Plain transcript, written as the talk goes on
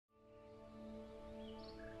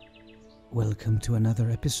Welcome to another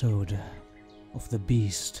episode of The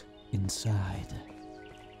Beast Inside.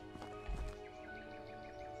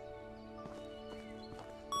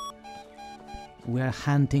 We're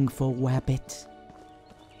hunting for Wabbit.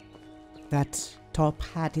 That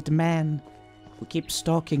top-hatted man who keeps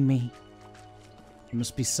stalking me. He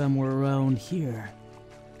must be somewhere around here.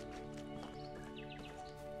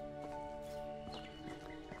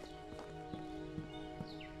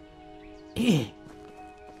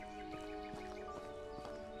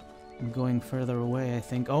 I'm going further away, I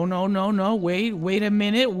think. Oh, no. Wait a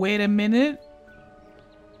minute.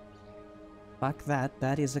 Fuck that.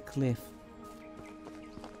 That is a cliff.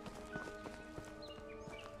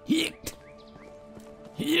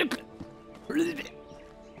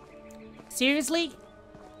 Seriously?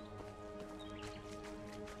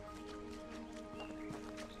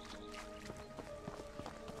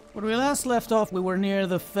 When we last left off, we were near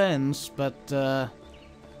the fence, but,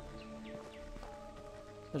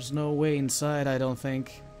 there's no way inside, I don't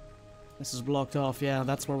think. This is blocked off, yeah,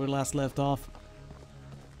 that's where we last left off.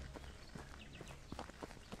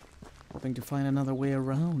 Hoping to find another way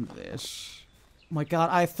around this. Oh my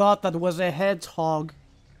god, I thought that was a hedgehog.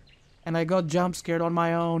 And I got jump scared on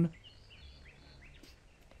my own.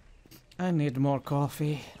 I need more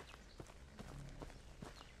coffee.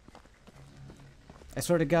 I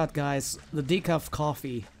swear to God, guys, the decaf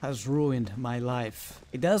coffee has ruined my life.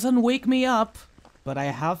 It doesn't wake me up, but I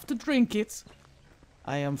have to drink it.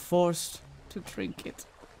 I am forced to drink it.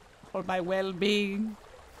 For my well-being.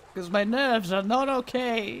 Because my nerves are not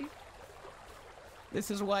okay.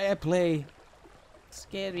 This is why I play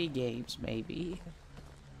scary games, maybe.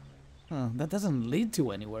 Huh, that doesn't lead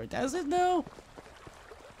to anywhere, does it, though?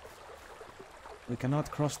 We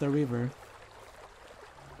cannot cross the river.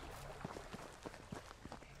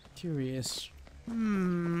 Curious.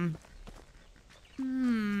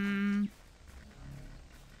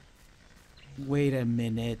 Wait a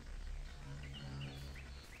minute.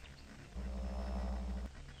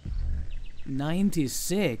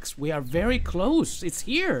 96. We are very close. It's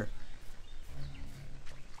here.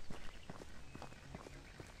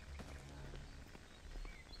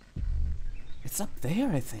 It's up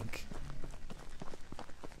there, I think.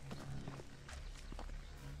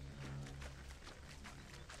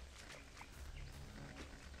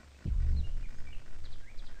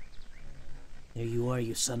 There you are,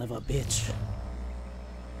 you son of a bitch.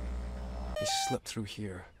 I slipped through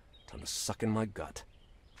here. Time to suck in my gut.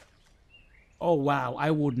 Oh wow, I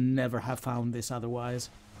would never have found this otherwise.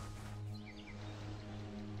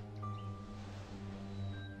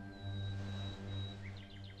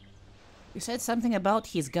 You said something about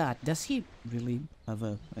his gut. Does he really have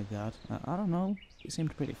a gut? I don't know. He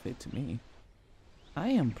seemed pretty fit to me. I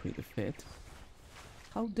am pretty fit.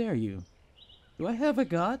 How dare you? Do I have a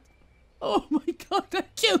gut? Oh my god, I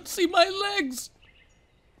can't see my legs!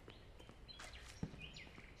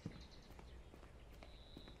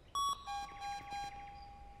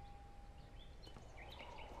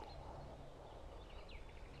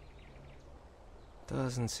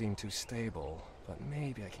 Doesn't seem too stable, but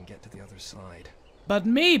maybe I can get to the other side. But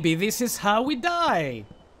maybe this is how we die!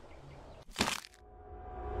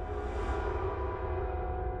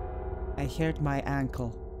 I heard my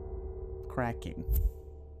ankle cracking.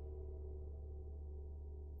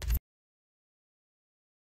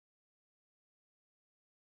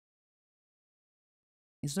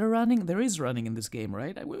 Is there running? There is running in this game,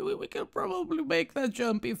 right? We can probably make that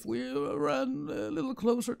jump if we run a little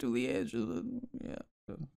closer to the edge. Yeah.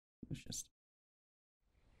 It's just...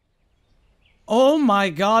 Oh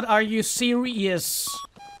my god, are you serious?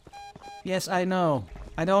 Yes, I know.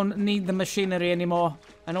 I don't need the machinery anymore.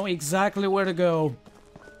 I know exactly where to go.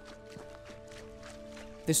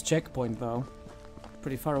 This checkpoint, though,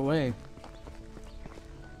 pretty far away.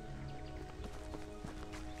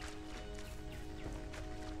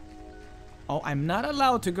 Oh, I'm not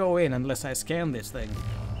allowed to go in unless I scan this thing.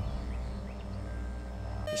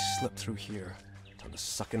 I slipped through here. Time to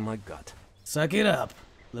suck in my gut. Suck it up.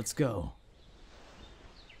 Let's go.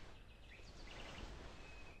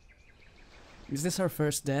 Is this our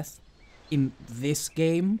first death in this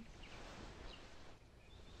game?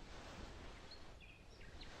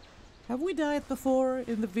 Have we died before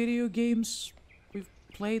in the video games we've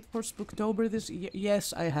played for Spooktober this?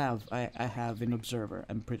 Yes, I have. I have in Observer,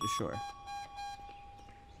 I'm pretty sure.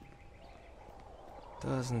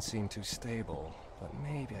 Doesn't seem too stable, but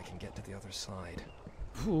maybe I can get to the other side.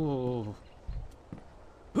 Ooh.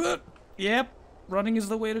 Yep, running is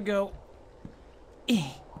the way to go.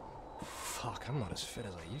 Fuck, I'm not as fit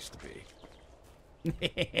as I used to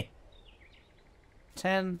be.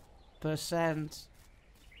 10%.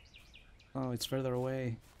 Oh, it's further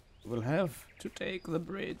away. We'll have to take the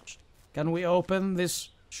bridge. Can we open this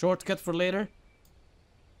shortcut for later?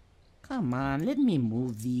 Come on, let me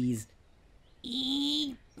move these.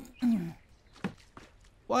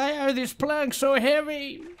 Why are these planks so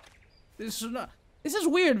heavy? This is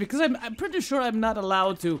weird because I'm pretty sure I'm not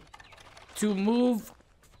allowed to move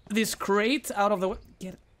this crate out of the way.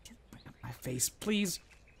 Get out of my face, please.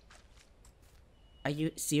 Are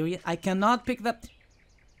you serious? I cannot pick that.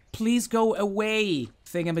 Please go away,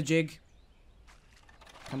 thingamajig.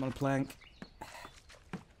 Come on, plank.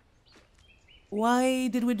 Why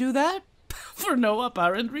did we do that? For no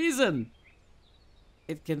apparent reason.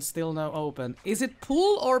 It can still now open. Is it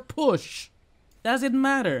pull or push? Does it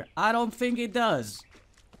matter? I don't think it does.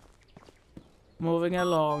 Moving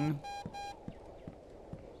along.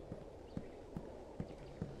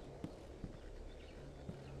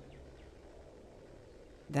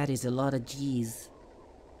 That is a lot of G's.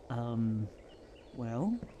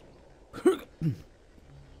 Well?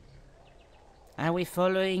 Are we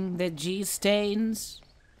following the G stains?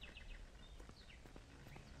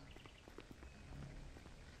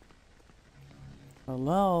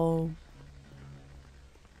 Hello?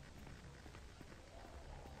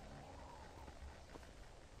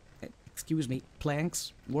 Excuse me,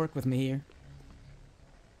 planks, work with me here.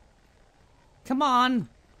 Come on!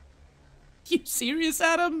 You serious,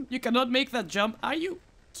 Adam? You cannot make that jump? Are you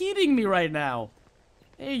kidding me right now?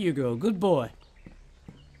 There you go, good boy.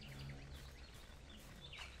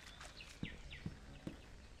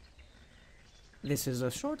 This is a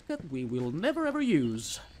shortcut we will never ever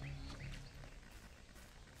use.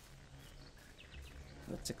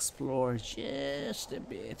 Let's explore just a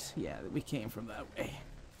bit. Yeah, we came from that way.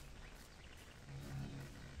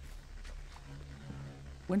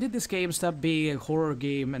 When did this game stop being a horror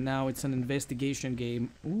game and now it's an investigation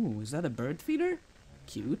game? Ooh, is that a bird feeder?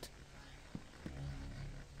 Cute.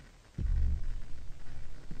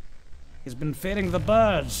 He's been feeding the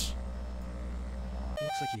birds.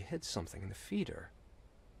 Looks like he hid something in the feeder.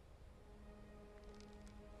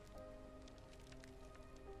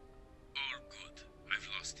 All good. I've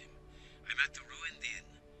lost him. I'm at the ruined inn.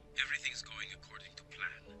 Everything's going according to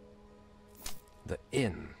plan. The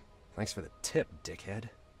inn. Thanks for the tip, dickhead.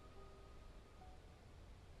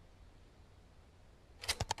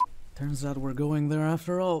 Turns out we're going there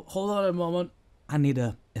after all. Hold on a moment. I need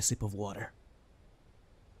a sip of water.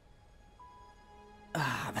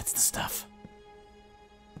 Ah, that's the stuff.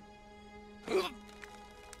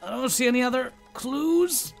 I don't see any other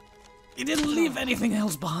clues. He didn't leave anything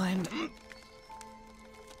else behind.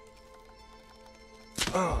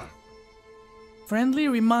 Friendly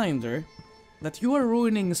reminder that you are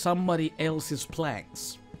ruining somebody else's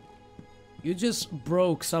planks. You just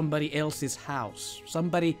broke somebody else's house.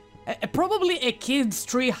 Probably a kid's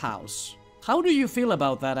tree house. How do you feel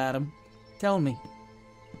about that, Adam? Tell me.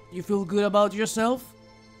 You feel good about yourself?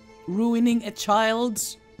 Ruining a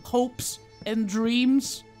child's hopes and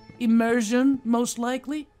dreams? Immersion, most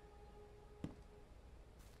likely?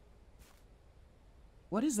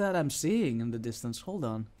 What is that I'm seeing in the distance? Hold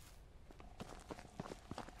on.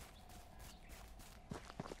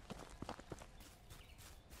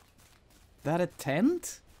 That a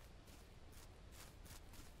tent?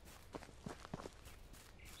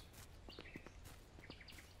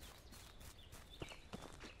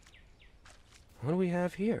 What do we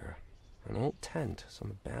have here? An old tent, some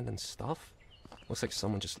abandoned stuff? Looks like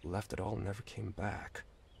someone just left it all and never came back.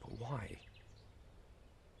 But why?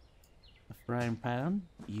 A frying pan,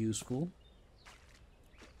 useful.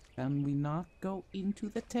 Can we not go into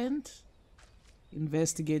the tent?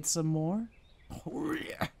 Investigate some more? Oh,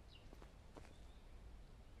 yeah.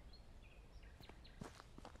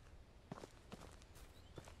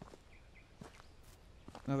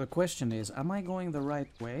 Now the question is, am I going the right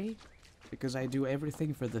way? Because I do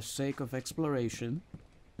everything for the sake of exploration.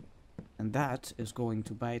 And that is going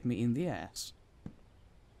to bite me in the ass.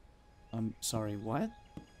 Sorry, what?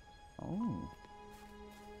 Oh.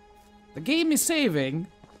 The game is saving.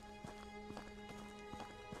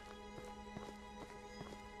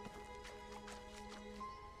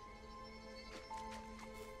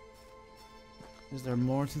 Is there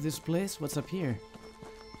more to this place? What's up here?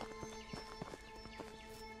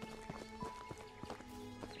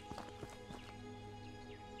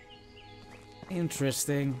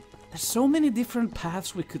 Interesting. There's so many different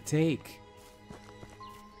paths we could take.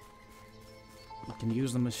 We can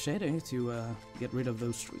use the machete to get rid of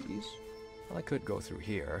those trees. Well, I could go through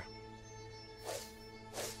here.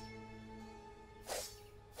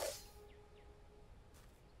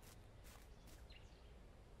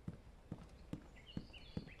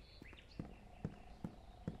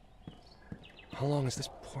 How long has this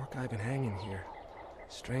poor guy been hanging here?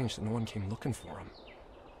 Strange that no one came looking for him.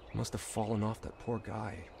 He must have fallen off that poor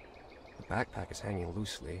guy. The backpack is hanging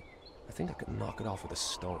loosely. I think I could knock it off with a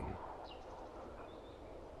stone.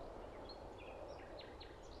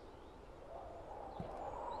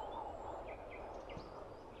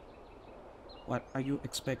 What, are you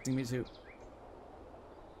expecting me to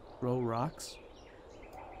throw rocks?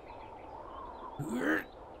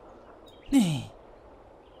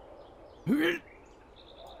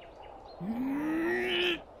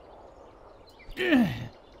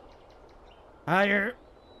 Higher.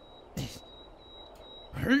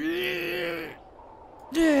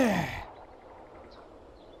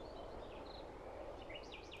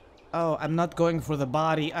 Oh, I'm not going for the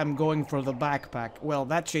body, I'm going for the backpack. Well,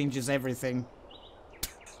 that changes everything.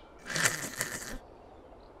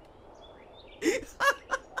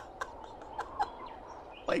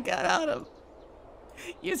 I got out of.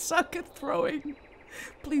 You suck at throwing.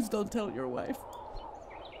 Please don't tell your wife.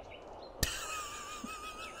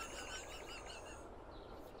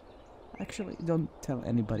 Actually, don't tell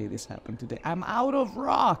anybody this happened today. I'm out of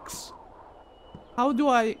rocks. How do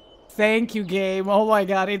I... Thank you, game. Oh my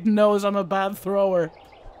god, it knows I'm a bad thrower.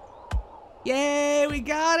 Yay, we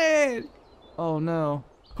got it! Oh no.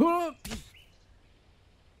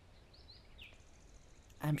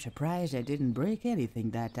 I'm surprised I didn't break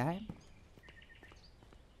anything that time.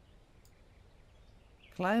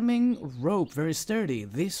 Climbing rope, very sturdy.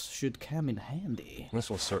 This should come in handy. This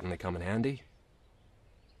will certainly come in handy.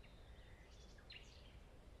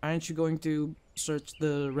 Aren't you going to search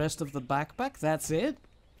the rest of the backpack? That's it?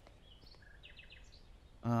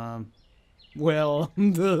 Well,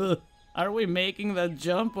 are we making that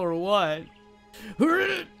jump or what?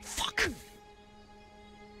 Fuck!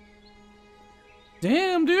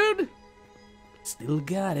 Damn, dude! Still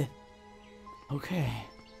got it. Okay.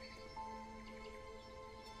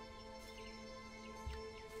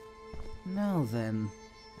 Now then,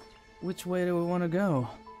 which way do we want to go?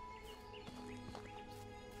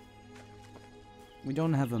 We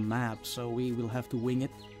don't have a map, so we will have to wing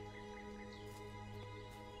it.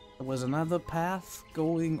 There was another path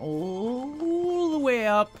going all the way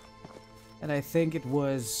up, and I think it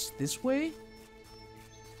was this way?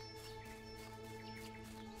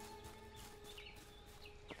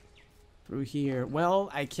 Through here.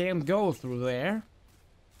 Well, I can't go through there.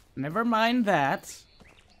 Never mind that.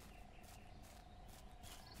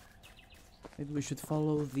 Maybe we should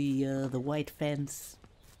follow the white fence.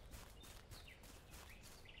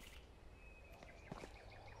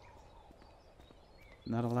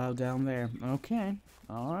 Not allowed down there. Okay.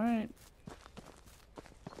 Alright.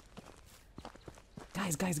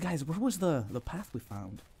 Guys, where was the path we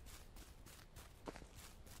found?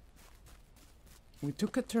 We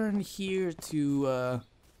took a turn here to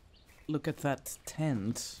look at that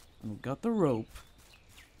tent. And we got the rope.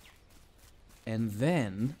 And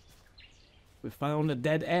then we found a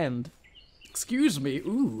dead end. Excuse me,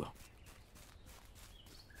 ooh.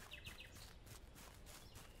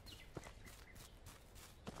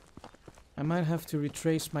 I might have to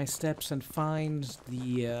retrace my steps and find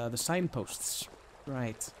the signposts.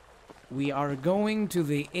 Right. We are going to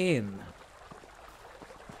the inn.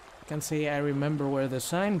 I can say I remember where the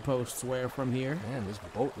signposts were from here. Man, this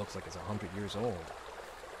boat looks like it's 100 years old.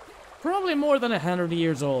 Probably more than 100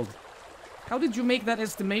 years old. How did you make that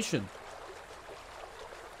estimation?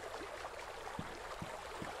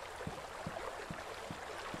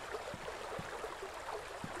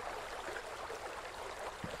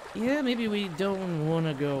 Yeah, maybe we don't want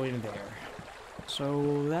to go in there.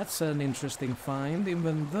 So that's an interesting find,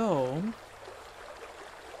 even though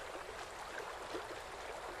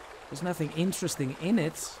there's nothing interesting in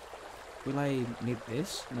it. Will I need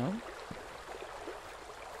this? No?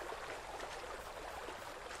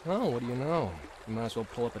 Oh, what do you know? You might as well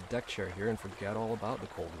pull up a deck chair here and forget all about the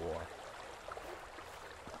Cold War.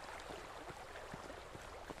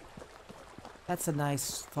 That's a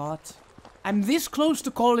nice thought. I'm this close to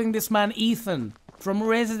calling this man Ethan from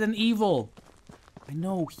Resident Evil. I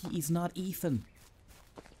know, he is not Ethan.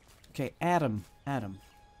 Okay, Adam,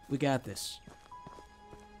 we got this.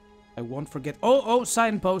 I won't forget. Oh,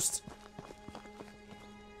 signpost.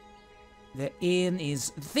 The inn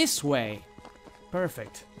is this way.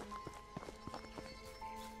 Perfect.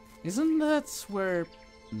 Isn't that where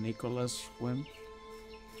Nicholas went?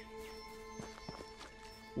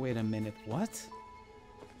 Wait a minute, what?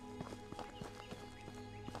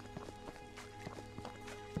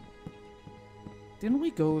 Didn't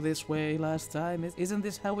we go this way last time? Isn't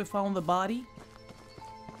this how we found the body?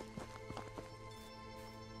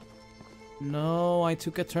 No, I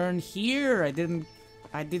took a turn here. I didn't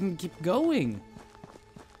keep going.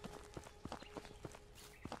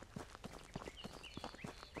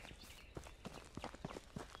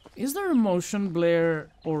 Is there a motion blare,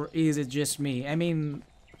 or is it just me? I mean,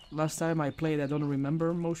 last time I played, I don't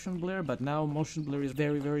remember motion blare, but now motion blare is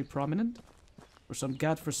very, very prominent. For some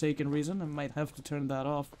godforsaken reason, I might have to turn that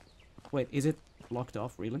off. Wait, is it locked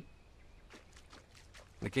off, really?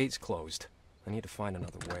 The gate's closed. I need to find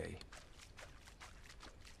another way.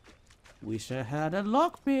 Wish I had a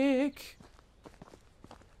lockpick.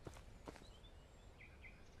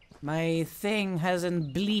 My thing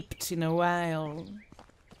hasn't bleeped in a while.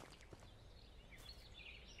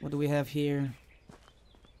 What do we have here?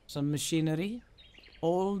 Some machinery.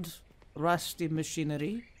 Old, rusty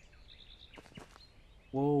machinery.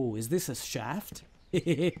 Whoa, is this a shaft?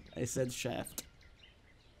 I said shaft.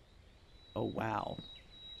 Oh, wow.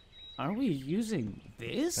 Are we using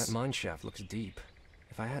this? That mine shaft looks deep.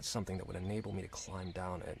 If I had something that would enable me to climb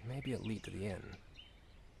down it, maybe it'd lead to the inn.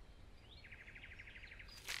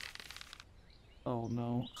 Oh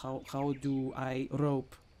no, how do I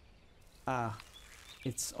rope? Ah,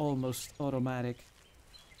 it's almost automatic.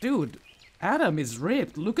 Dude, Adam is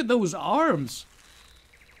ripped. Look at those arms.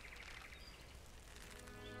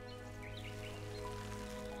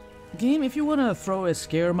 Game, if you want to throw a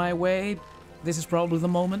scare my way, this is probably the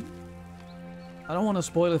moment. I don't want to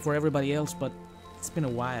spoil it for everybody else, but it's been a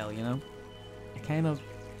while, you know? I kind of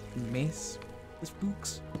miss the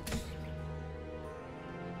spooks.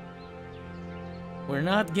 We're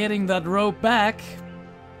not getting that rope back.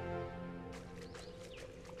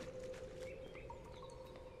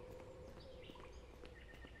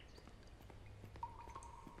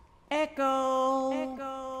 Echo.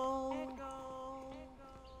 Echo. Echo.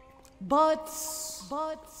 Butts.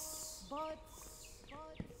 Butts. Butts.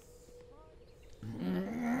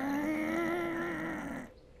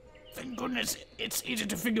 Thank goodness it's easy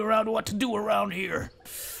to figure out what to do around here.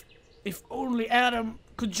 If only Adam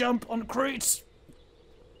could jump on crates.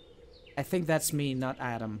 I think that's me, not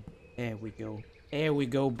Adam. There we go. There we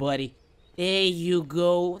go, buddy. There you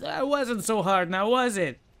go. That wasn't so hard now, was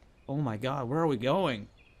it? Oh my god, where are we going?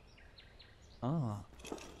 Ah,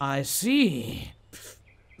 I see.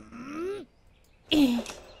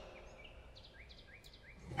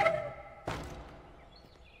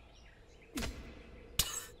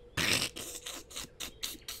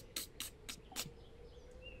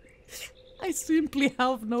 I simply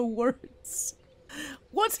have no words.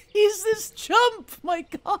 What is this jump? My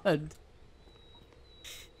god.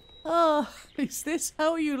 Ah, is this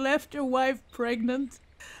how you left your wife pregnant?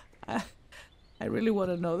 I really want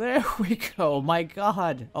to know. There we go. My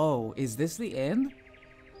god. Oh, is this the inn?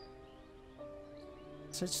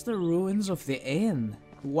 Such the ruins of the inn.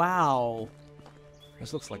 Wow.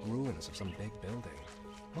 This looks like ruins of some big building.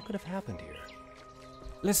 What could have happened here?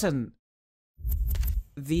 Listen.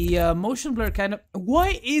 The motion blur kind of...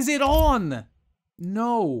 Why is it on?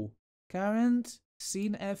 No. Current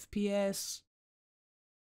scene FPS.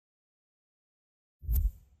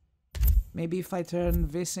 Maybe if I turn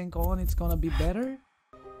VSync on, it's gonna be better?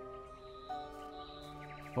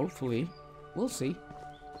 Hopefully. We'll see.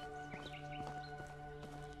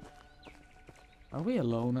 Are we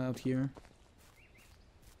alone out here?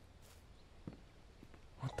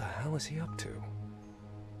 What the hell is he up to?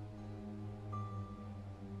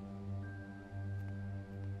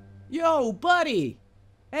 Yo, buddy!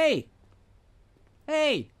 Hey!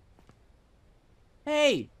 Hey!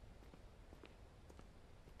 Hey!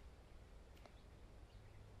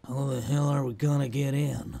 How the hell are we gonna get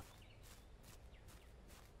in?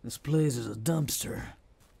 This place is a dumpster.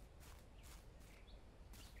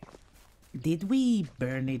 Did we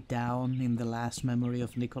burn it down in the last memory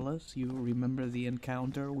of Nicholas? You remember the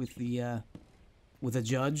encounter with the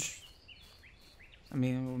judge? I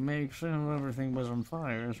mean, it would make sense everything was on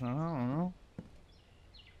fire, so I don't know.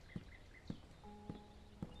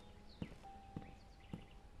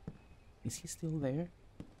 Is he still there?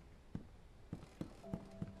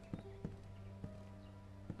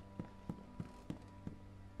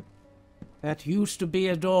 That used to be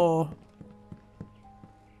a door.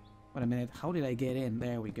 Wait a minute, how did I get in?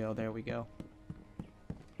 There we go, there we go.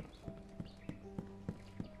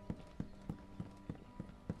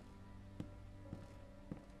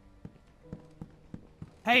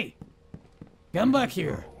 Hey! Come back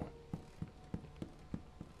here!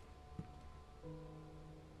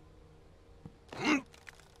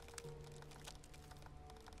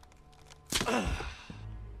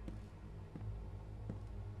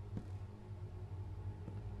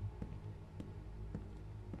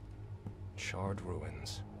 Charred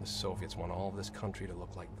ruins. The Soviets want all of this country to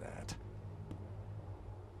look like that.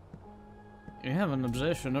 You have an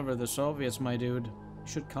obsession over the Soviets, my dude. You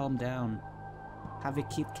should calm down. Have a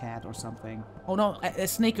Kit Kat or something. Oh no, a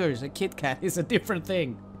Snickers, a Kit Kat is a different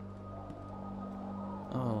thing.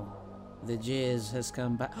 Oh, the jizz has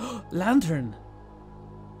come back. Lantern!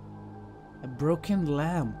 A broken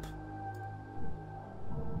lamp.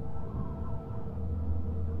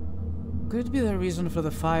 Could be the reason for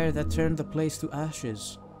the fire that turned the place to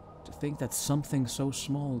ashes. To think that something so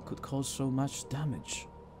small could cause so much damage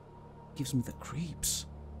gives me the creeps.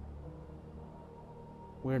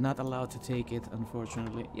 We're not allowed to take it,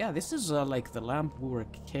 unfortunately. Yeah, this is like the lamp we were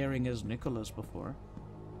carrying as Nicholas before.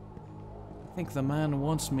 I think the man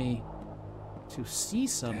wants me to see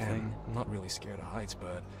something. Damn, I'm not really scared of heights,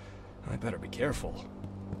 but I better be careful.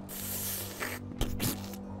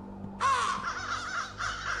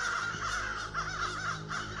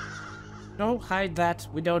 No, hide that.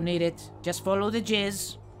 We don't need it. Just follow the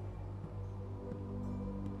jizz.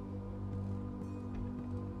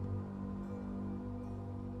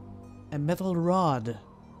 A metal rod.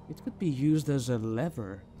 It could be used as a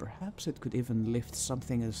lever. Perhaps it could even lift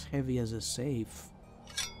something as heavy as a safe.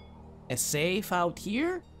 A safe out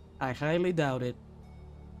here? I highly doubt it.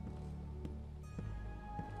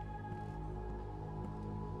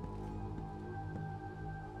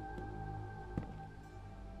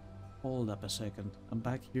 Hold up a second. I'm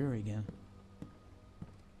back here again.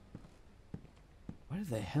 Where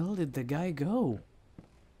the hell did the guy go?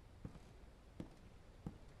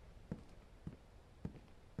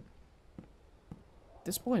 At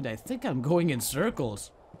this point, I think I'm going in circles.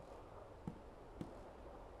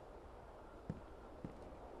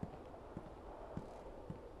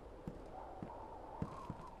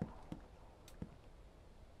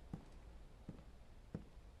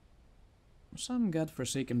 For some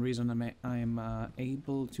godforsaken reason, I'm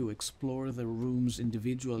able to explore the rooms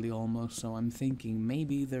individually almost, so I'm thinking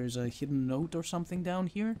maybe there's a hidden note or something down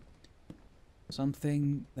here?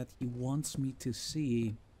 Something that he wants me to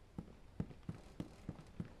see.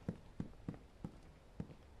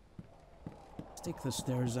 Let's take the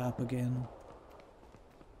stairs up again.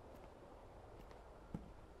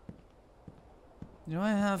 Do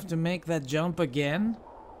I have to make that jump again?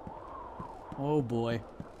 Oh boy.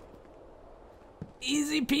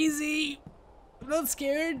 Easy peasy! I'm not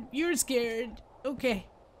scared. You're scared. Okay.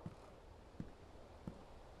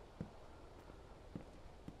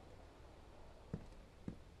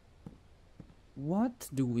 What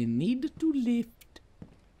do we need to lift?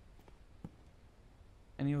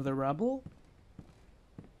 Any of the rubble?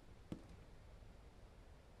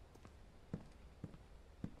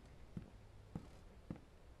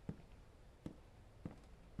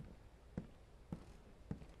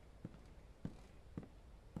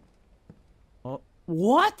 Oh,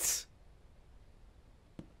 what?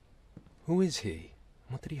 Who is he?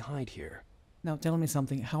 What did he hide here? Now tell me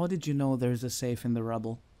something. How did you know there's a safe in the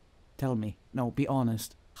rubble? Tell me. No, be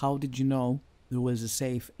honest. How did you know there was a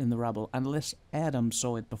safe in the rubble? Unless Adam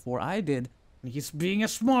saw it before I did. He's being a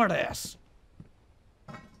smartass.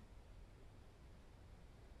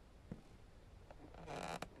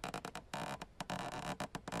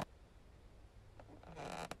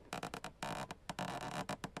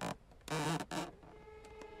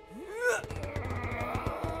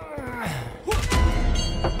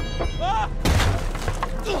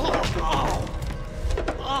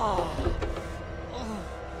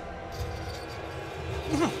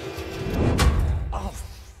 Oh,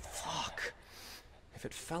 fuck. If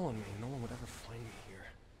it fell on me, no one would ever find me here.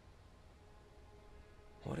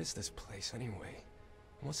 What is this place, anyway?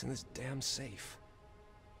 What's in this damn safe?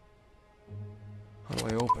 How do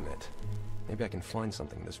I open it? Maybe I can find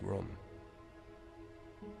something in this room.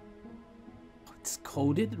 It's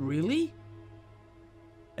coded? Really?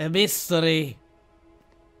 A mystery.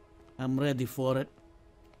 I'm ready for it.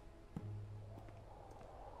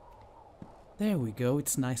 There we go.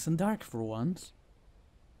 It's nice and dark for once.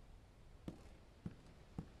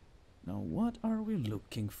 Now what are we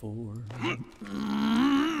looking for?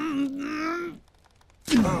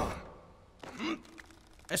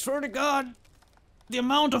 I swear to God, the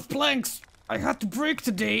amount of planks I had to break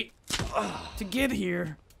today to get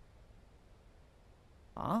here.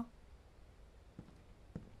 Huh?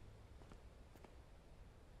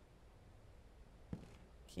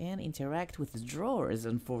 Can't interact with the drawers,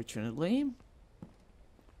 unfortunately.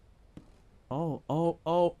 Oh,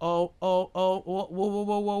 whoa,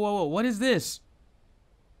 what is this?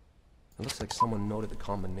 It looks like someone noted the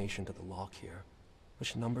combination to the lock here.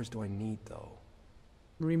 Which numbers do I need, though?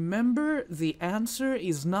 Remember, the answer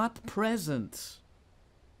is not present.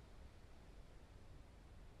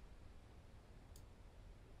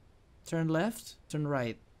 Turn left, turn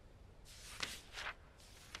right.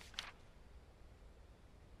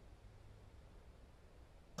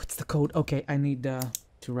 What's the code? Okay, I need to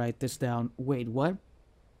write this down. Wait, what?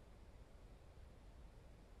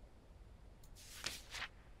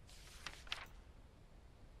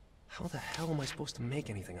 How the hell am I supposed to make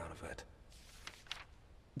anything out of it?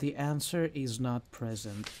 The answer is not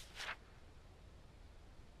present.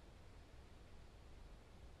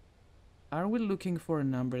 Are we looking for a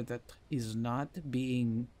number that is not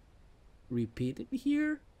being repeated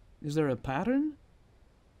here? Is there a pattern?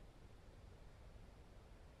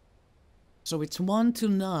 So it's 1 to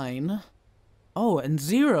 9. Oh, and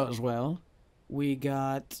 0 as well. We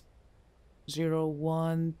got 0,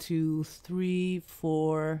 1, 2, 3,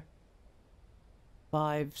 4,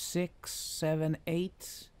 5, 6, 7,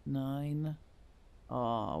 8, 9.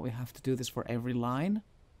 Oh, we have to do this for every line.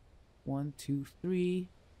 1, 2, 3.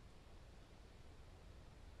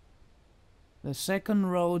 The second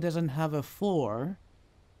row doesn't have a 4.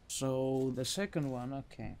 So the second one,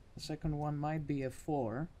 okay. The second one might be a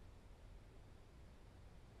 4.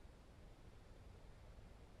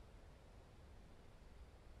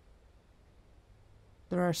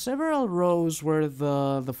 There are several rows where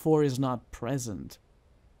the 4 is not present.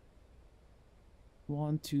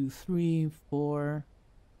 1, 2, 3, 4,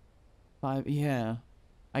 5. Yeah,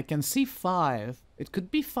 I can see 5. It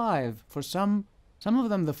could be 5. For some of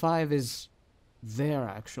them, the 5 is there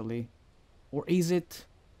actually, or is it?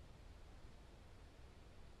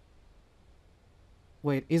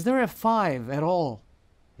 Wait, is there a 5 at all?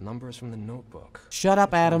 Numbers from the notebook. Shut up,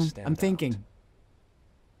 Which ones Adam. stand I'm out? thinking.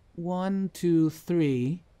 1, 2,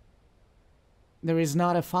 3. There is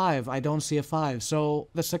not a 5. I don't see a 5. So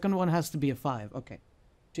the second one has to be a 5. Okay.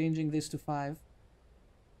 Changing this to 5.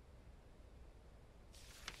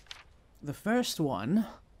 The first one.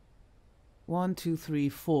 1, 2, 3,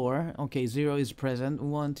 4. Okay, 0 is present.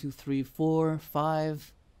 1, 2, 3, 4,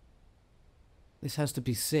 5. This has to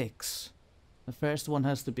be 6. The first one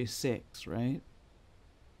has to be 6, right?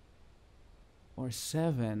 Or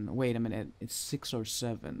 7. Wait a minute. It's 6 or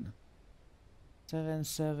 7. 7,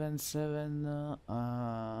 7, 7.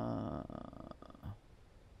 I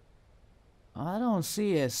don't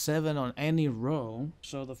see a 7 on any row.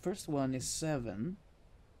 So the first one is 7.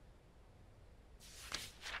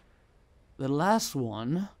 The last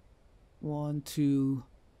one. 1, 2,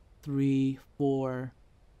 3, 4,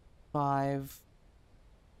 5,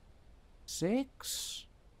 6.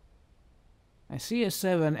 I see a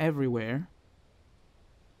 7 everywhere.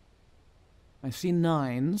 I see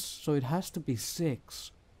 9s, so it has to be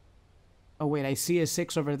 6. Oh wait, I see a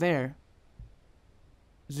 6 over there.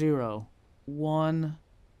 0, 1,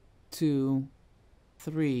 2,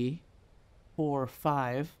 3, 4,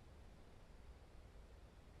 5.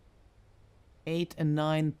 8 and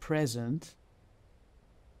 9 present.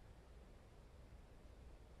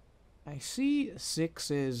 I see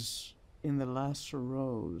 6s in the last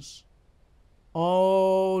rows.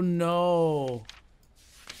 Oh no!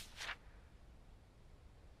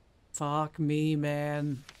 Fuck me,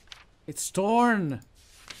 man. It's torn!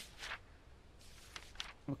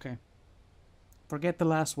 Okay. Forget the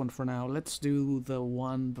last one for now. Let's do the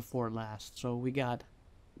one before last. So we got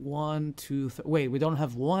 1, 2, wait, we don't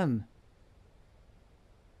have 1.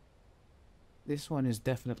 This one is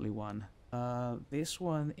definitely 1. This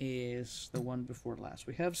one is the one before last.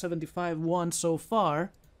 We have 75 1 so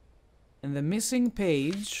far. And the missing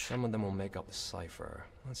page... Some of them will make up a cipher.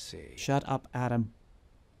 Let's see. Shut up, Adam.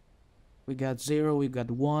 We got 0, we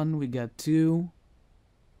got 1, we got 2.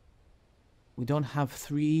 We don't have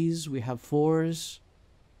 3s, we have 4s.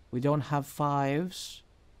 We don't have 5s.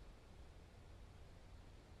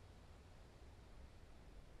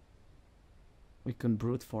 We can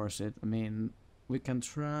brute force it. I mean, we can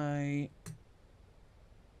try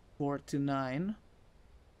 4 to 9,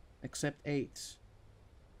 except 8s.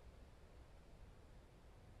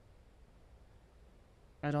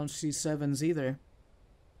 I don't see 7s either.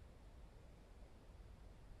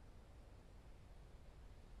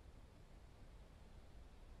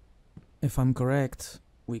 If I'm correct,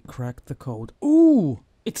 we cracked the code. Ooh!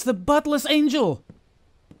 It's the buttless angel!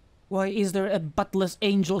 Why is there a buttless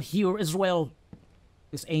angel here as well?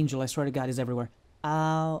 This angel, I swear to God, is everywhere.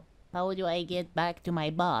 How do I get back to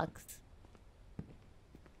my box?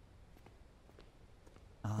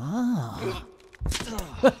 Ah.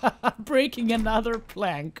 Breaking another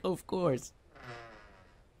plank, of course.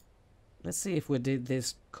 Let's see if we did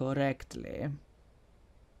this correctly.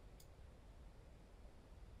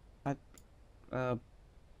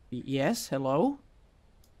 Yes, hello?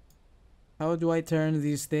 How do I turn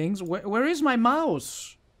these things? Where is my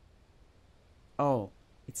mouse? Oh,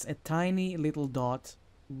 it's a tiny little dot.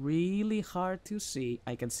 Really hard to see.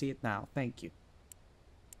 I can see it now. Thank you.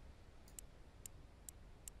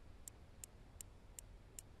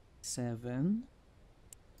 Seven.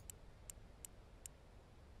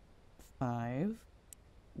 5.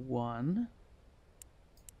 1.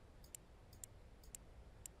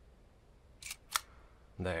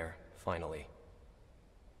 There, finally.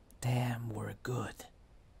 Damn, we're good.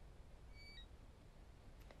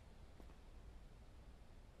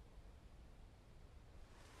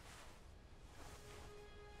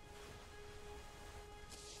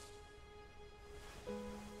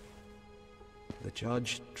 The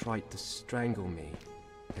judge tried to strangle me,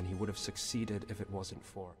 and he would have succeeded if it wasn't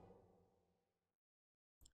for...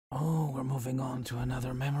 Oh, we're moving on to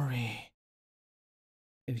another memory.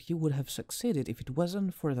 If he would have succeeded if it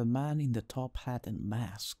wasn't for the man in the top hat and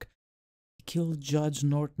mask. He killed Judge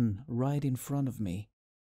Norton right in front of me.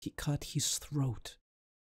 He cut his throat.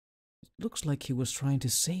 It looks like he was trying to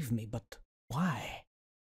save me, but why?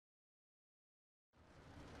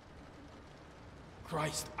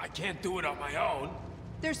 Christ, I can't do it on my own.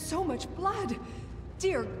 There's so much blood.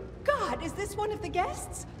 Dear God, is this one of the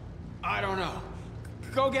guests? I don't know.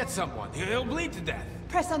 Go get someone. He'll bleed to death.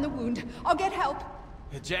 Press on the wound. I'll get help.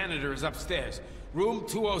 The janitor is upstairs. Room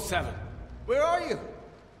 207. Where are you?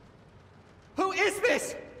 Who is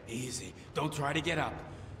this? Easy. Don't try to get up.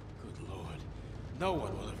 Good Lord. No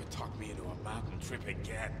one will ever talk me into a mountain trip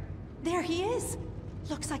again. There he is.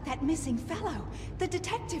 Looks like that missing fellow. The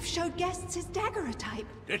detective showed guests his daguerreotype.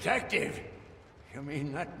 Detective? You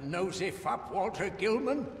mean that nosy fop Walter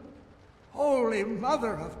Gilman? Holy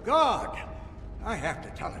Mother of God! I have to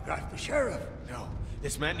telegraph the sheriff. No.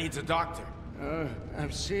 This man needs a doctor.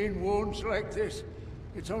 I've seen wounds like this.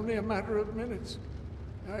 It's only a matter of minutes.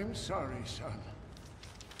 I'm sorry, son.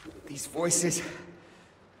 These voices.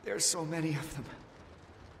 There's so many of them.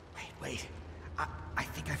 Wait. I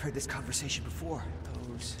think I've heard this conversation before.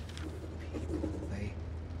 Those people, they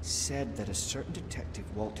said that a certain detective,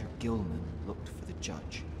 Walter Gilman, looked for the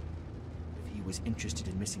judge. If he was interested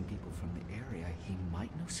in missing people from the area, he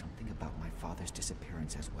might know something about my father's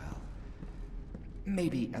disappearance as well.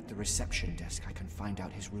 Maybe at the reception desk I can find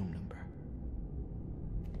out his room number.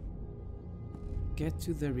 Get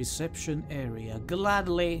to the reception area.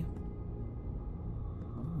 Gladly.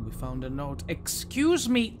 Oh, we found a note. Excuse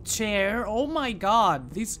me, chair. Oh my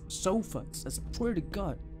god. These sofas. I swear to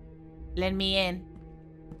God. Let me in.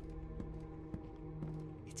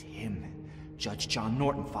 It's him. Judge John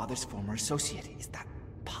Norton, father's former associate. Is that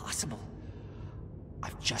possible?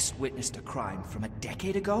 I've just witnessed a crime from a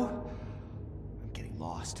decade ago. I'm getting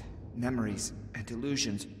lost. Memories and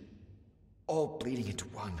illusions, all bleeding into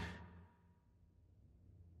one.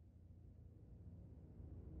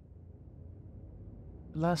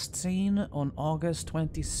 Last seen on August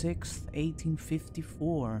 26th,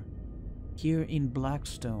 1854. Here in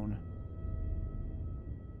Blackstone.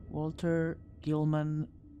 Walter Gilman,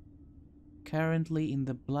 currently in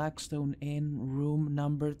the Blackstone Inn, room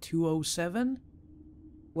number 207?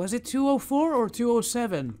 Was it 204 or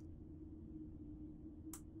 207?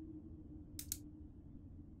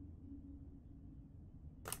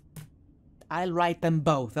 I'll write them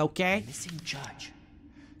both, okay? Missing judge.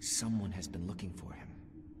 Someone has been looking for him.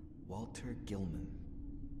 Walter Gilman.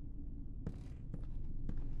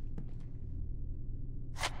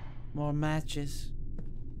 More matches.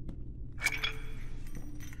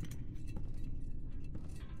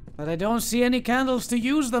 But I don't see any candles to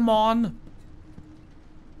use them on.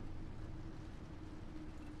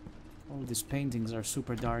 All these paintings are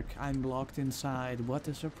super dark. I'm locked inside. What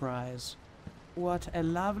a surprise. What a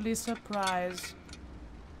lovely surprise.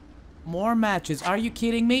 More matches. Are you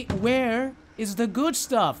kidding me? Where is the good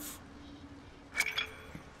stuff?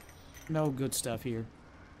 No good stuff here.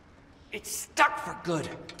 It's stuck for good.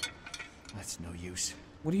 That's no use.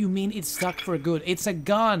 What do you mean it's stuck for good? It's a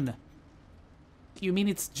gun. You mean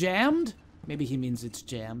it's jammed? Maybe he means it's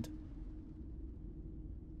jammed.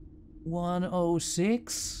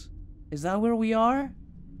 106? Is that where we are?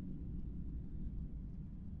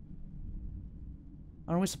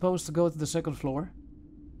 Aren't we supposed to go to the second floor?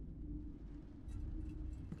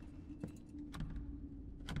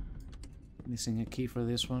 Missing a key for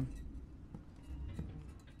this one.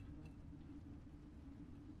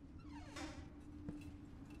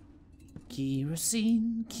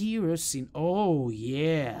 Kerosene, kerosene. Oh,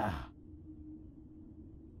 yeah.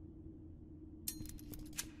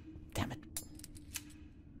 Damn it.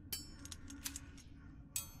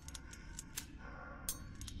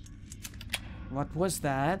 What was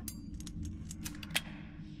that?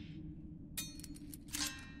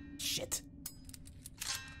 Shit.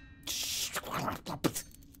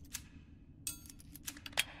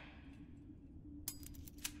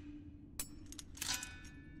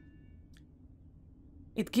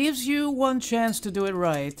 It gives you one chance to do it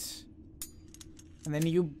right. And then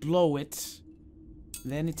you blow it.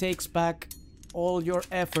 Then it takes back all your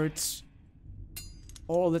efforts.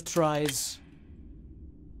 All the tries.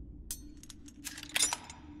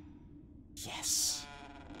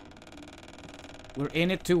 We're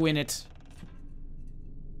in it to win it.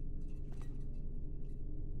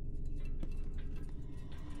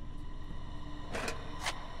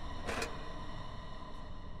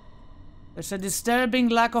 There's a disturbing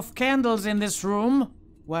lack of candles in this room.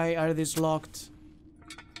 Why are these locked?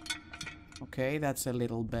 Okay, that's a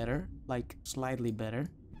little better. Like, slightly better.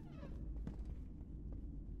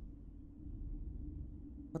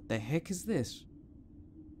 What the heck is this?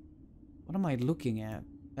 What am I looking at?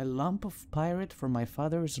 A lump of pirate from my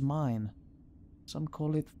father's mine. Some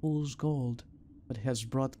call it fool's gold, but it has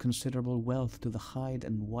brought considerable wealth to the Hyde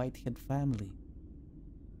and Whitehead family.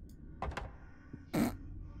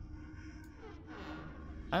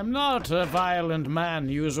 I'm not a violent man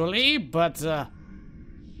usually, but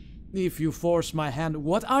if you force my hand...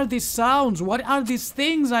 What are these sounds? What are these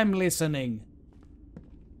things I'm listening?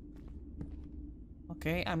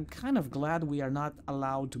 Okay, I'm kind of glad we are not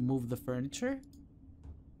allowed to move the furniture.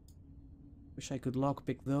 Wish I could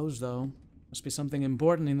lockpick those though. Must be something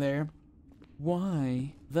important in there.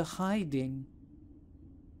 Why the hiding?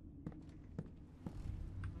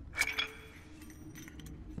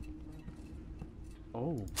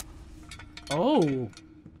 Oh. Oh!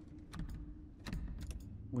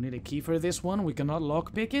 We need a key for this one. We cannot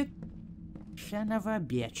lockpick it? Son of a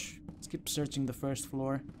bitch. Let's keep searching the first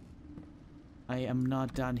floor. I am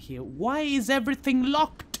not done here. Why is everything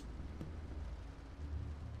locked?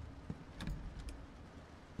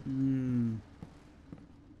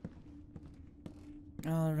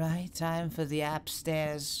 Alright, time for the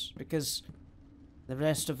upstairs. Because the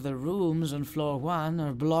rest of the rooms on floor 1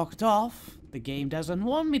 are blocked off. The game doesn't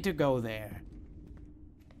want me to go there.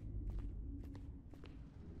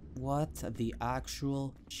 What the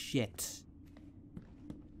actual shit?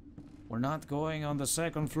 We're not going on the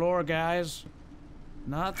second floor, guys.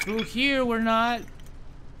 Not through here, we're not.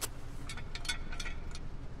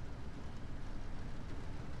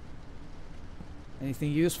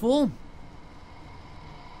 Anything useful?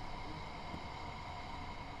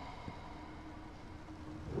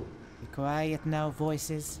 Be quiet now,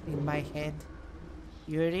 voices in my head.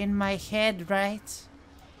 You're in my head, right?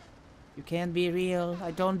 You can't be real.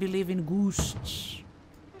 I don't believe in ghosts.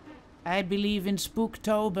 I believe in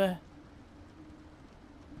Spooktober.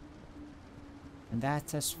 And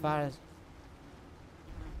that's as far as...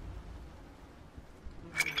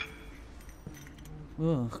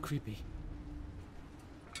 Oh, creepy.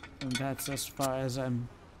 And that's as far as I'm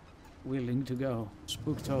willing to go.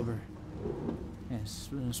 Spooktober. Yes,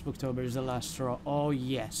 Spooktober is the last straw. Oh,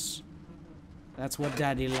 yes. That's what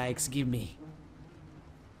Daddy likes. Give me.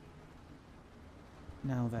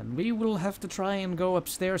 Now then, we will have to try and go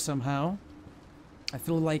upstairs somehow. I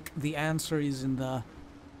feel like the answer is in the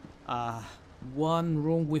one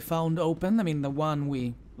room we found open. I mean, the one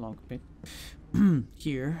we lockpicked.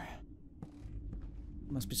 Here.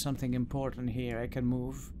 Must be something important here I can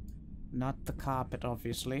move. Not the carpet,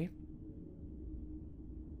 obviously.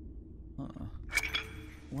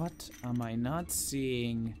 What am I not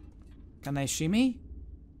seeing? Can I shimmy?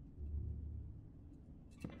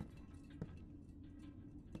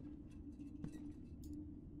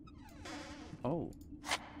 Oh.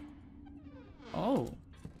 Oh.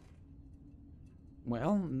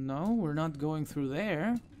 Well, no, we're not going through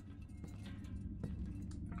there.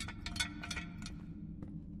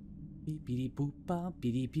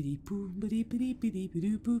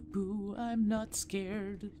 I'm not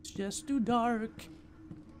scared, it's just too dark.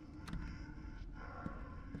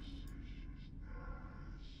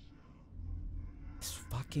 This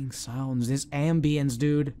fucking sounds, this ambience,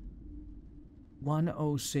 dude.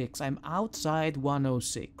 106. I'm outside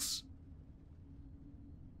 106.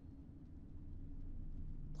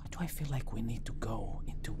 Why do I feel like we need to go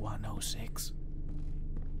into 106?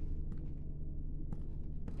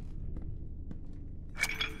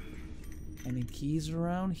 Any keys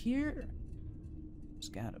around here? There's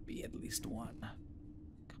gotta be at least one.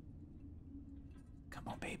 Come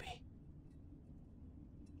on, baby.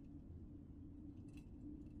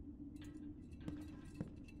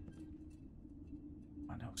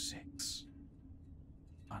 '106.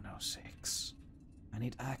 106. I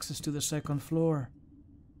need access to the second floor.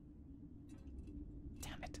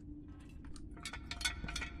 Damn it.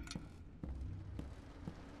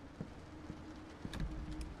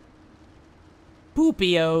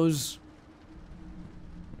 Poopios.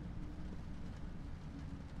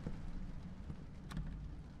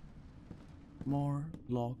 More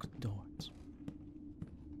locked doors.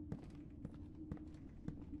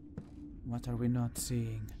 What are we not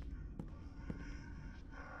seeing?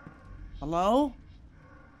 Hello?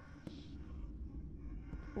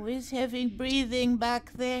 Who is having breathing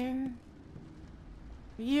back there?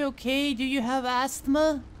 Are you okay? Do you have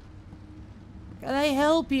asthma? Can I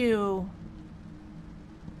help you?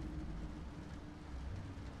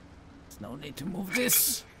 There's no need to move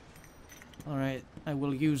this. Alright, I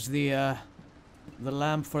will use the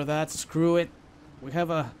lamp for that. Screw it. We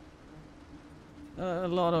have a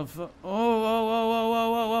lot of...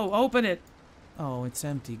 oh, open it! Oh, it's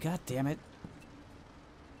empty. God damn it.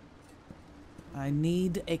 I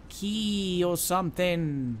need a key or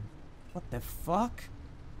something. What the fuck?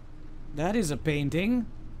 That is a painting.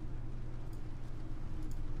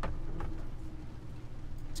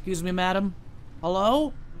 Excuse me, madam.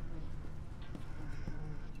 Hello?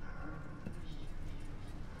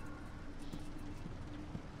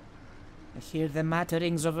 I hear the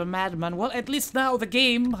matterings of a madman. Well, at least now the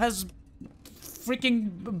game has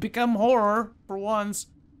freaking become horror for once.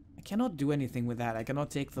 I cannot do anything with that. I cannot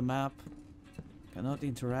take the map. Cannot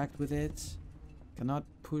interact with it. Cannot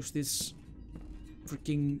push this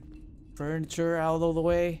freaking furniture out of the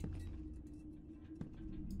way.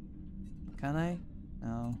 Can I?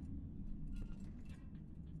 No.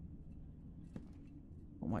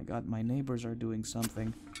 Oh my god, my neighbors are doing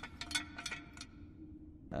something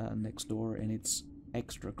next door, and it's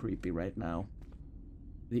extra creepy right now.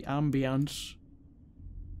 The ambience.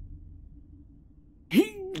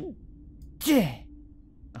 Okay,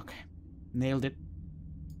 nailed it.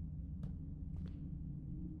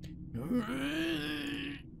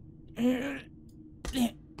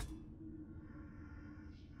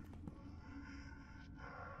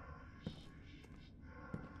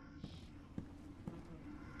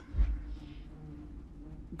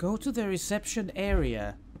 Go to the reception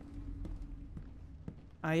area.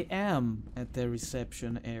 I am at the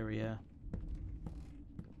reception area.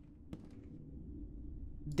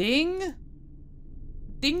 Ding!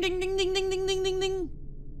 Ding ding ding ding ding ding ding ding ding!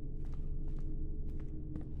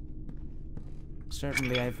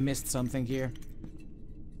 Certainly I've missed something here.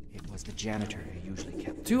 It was the janitor who usually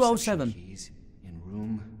kept the 207. reception keys in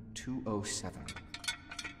room 207.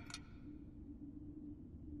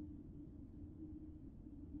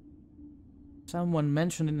 Someone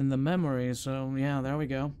mentioned it in the memory, so yeah, there we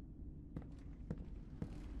go.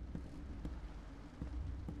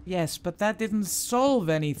 Yes, but that didn't solve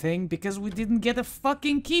anything because we didn't get a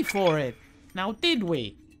fucking key for it. Now did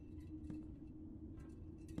we?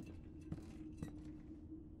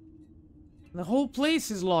 The whole place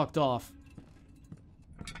is locked off.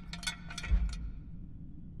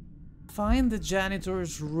 Find the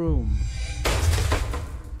janitor's room.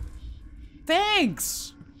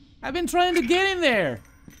 Thanks! I've been trying to get in there.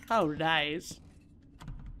 How nice.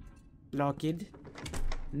 Locked.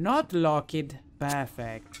 Not locked.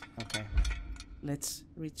 Perfect. Okay. Let's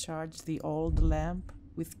recharge the old lamp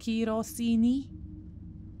with kerosene.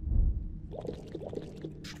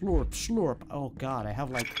 Slurp, slurp. Oh god, I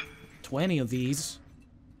have like 20 of these.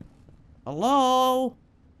 Hello?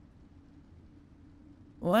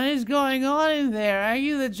 What is going on in there? Are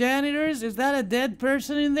you the janitors? Is that a dead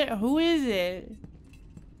person in there? Who is it?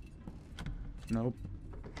 Nope.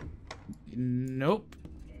 Nope.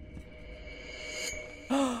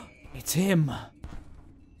 It's him.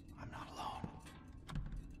 I'm not alone.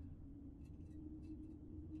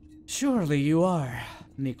 Surely you are,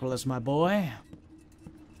 Nicholas, my boy.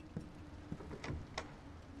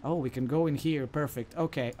 Oh, we can go in here. Perfect.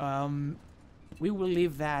 Okay, we will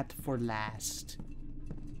leave that for last.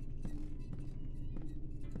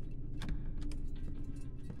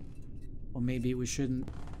 Or maybe we shouldn't.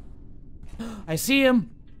 I see him!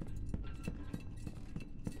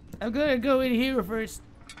 I'm gonna go in here first.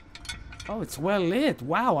 Oh, it's well lit.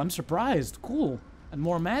 Wow, I'm surprised. Cool. And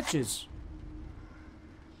more matches.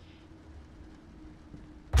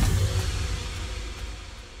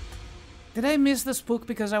 Did I miss the spook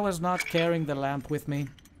because I was not carrying the lamp with me?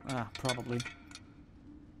 Ah, probably.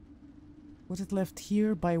 Was it left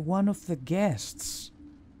here by one of the guests?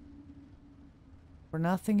 For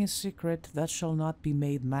nothing is secret that shall not be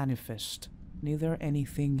made manifest, neither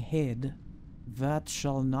anything hid that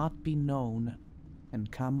shall not be known and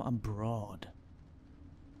come abroad.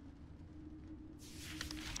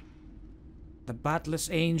 The batless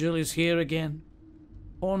angel is here again,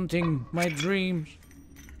 haunting my dreams.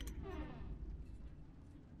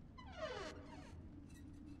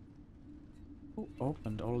 Who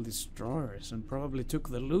opened all these drawers and probably took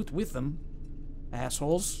the loot with them?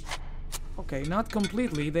 Assholes. Okay, not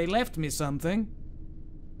completely. They left me something.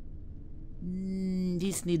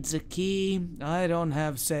 This needs a key. I don't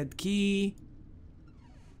have said key.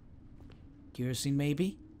 Kerosene,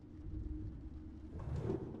 maybe?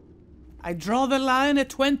 I draw the line at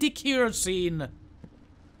 20 kerosene.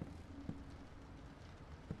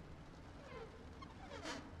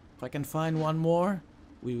 If I can find one more,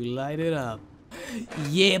 we will light it up.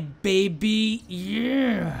 Yeah, baby!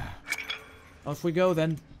 Yeah! Off we go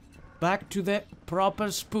then. Back to the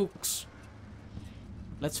proper spooks.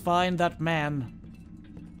 Let's find that man.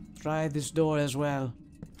 Try this door as well.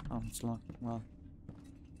 Oh, it's locked. Well.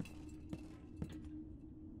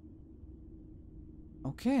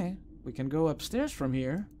 Okay, we can go upstairs from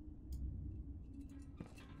here.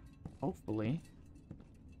 Hopefully.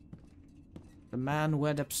 The man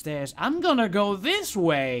went upstairs. I'm gonna go this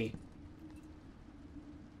way!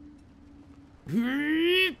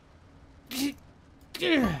 Very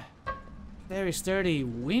sturdy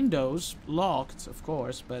windows. Locked, of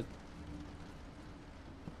course, but...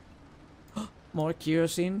 More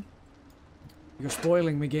kerosene. You're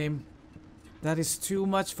spoiling me, game. That is too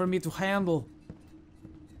much for me to handle.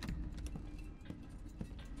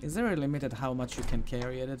 Is there a limit at how much you can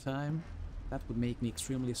carry at a time? That would make me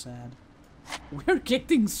extremely sad. We're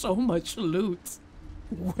getting so much loot.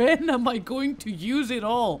 When am I going to use it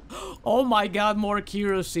all? Oh my god, more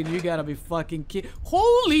kerosene. You gotta be fucking kidding.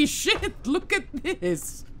 Holy shit, look at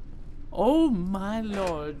this. Oh my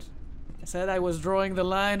lord. I said I was drawing the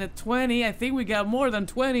line at 20. I think we got more than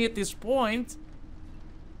 20 at this point.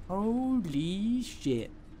 Holy shit.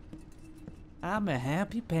 I'm a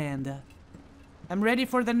happy panda. I'm ready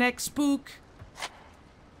for the next spook.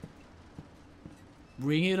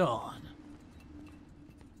 Bring it on.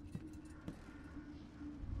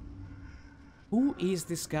 Who is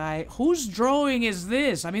this guy? Whose drawing is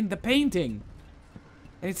this? I mean, the painting.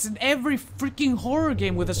 And it's in every freaking horror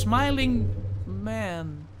game with a smiling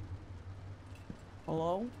man.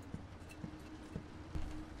 Hello?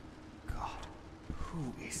 God,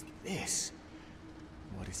 who is this?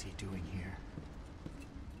 What is he doing here?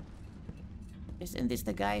 Isn't this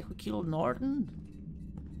the guy who killed Norton?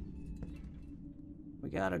 We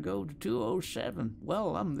gotta go to 207.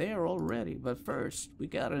 Well, I'm there already, but first, we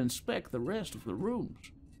gotta inspect the rest of the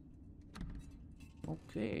rooms.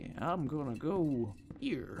 Okay, I'm gonna go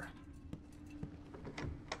here.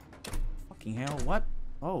 Fucking hell, what?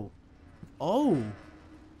 Oh. Oh!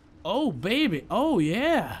 Oh, baby! Oh,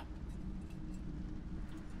 yeah!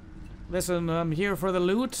 Listen, I'm here for the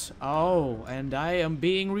loot. Oh, and I am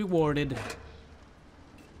being rewarded.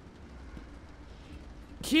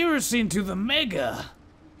 Kerosene to the mega!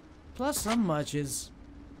 Plus some matches.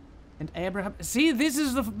 And Abraham... See, this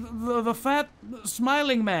is the fat,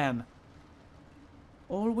 smiling man.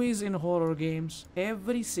 Always in horror games.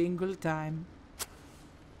 Every single time.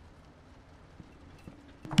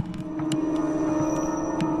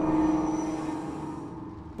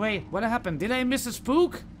 Wait, what happened? Did I miss a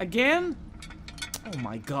spook? Again? Oh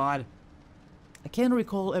my god. I can't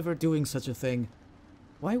recall ever doing such a thing.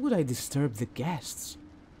 Why would I disturb the guests?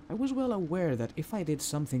 I was well aware that if I did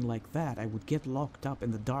something like that, I would get locked up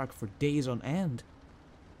in the dark for days on end.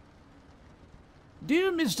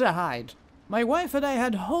 Dear Mr. Hyde, my wife and I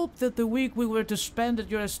had hoped that the week we were to spend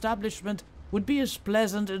at your establishment would be as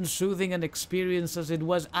pleasant and soothing an experience as it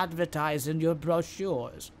was advertised in your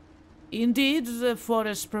brochures. Indeed, the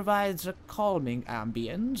forest provides a calming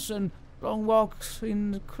ambience, and long walks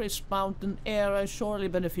in crisp mountain air are surely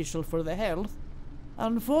beneficial for the health.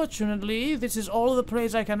 Unfortunately, this is all the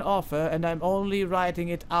praise I can offer, and I'm only writing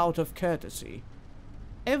it out of courtesy.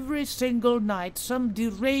 Every single night, some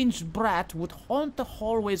deranged brat would haunt the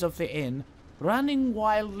hallways of the inn, running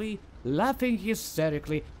wildly, laughing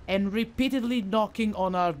hysterically, and repeatedly knocking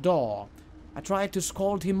on our door. I tried to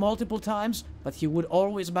scold him multiple times, but he would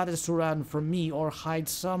always manage to run from me or hide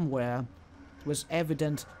somewhere. It was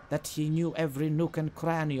evident that he knew every nook and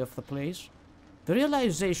cranny of the place. The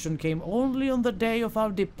realization came only on the day of our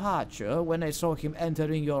departure, when I saw him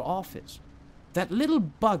entering your office. That little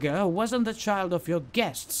bugger wasn't the child of your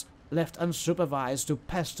guests, left unsupervised to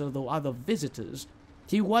pester the other visitors.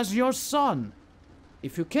 He was your son.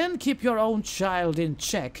 If you can keep your own child in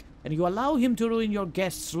check, and you allow him to ruin your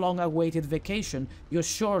guests' long-awaited vacation, you're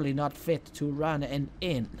surely not fit to run an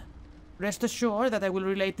inn. Rest assured that I will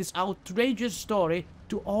relate this outrageous story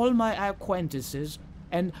to all my acquaintances,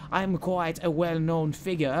 and I'm quite a well-known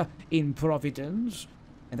figure in Providence,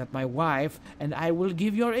 and that my wife and I will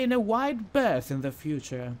give your inn a wide berth in the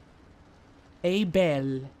future.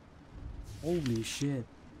 Abel. Holy shit.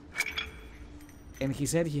 And he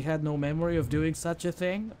said he had no memory of doing such a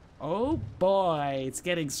thing? Oh boy, it's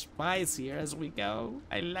getting spicier as we go.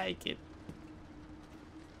 I like it.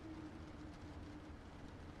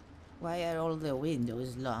 Why are all the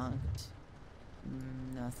windows locked?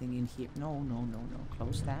 Nothing in here. No.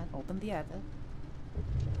 Close that. Open the other.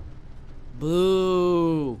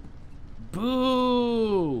 Boo!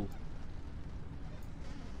 Boo!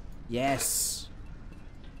 Yes.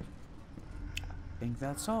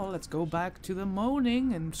 that's all. Let's go back to the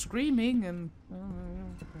moaning and screaming and...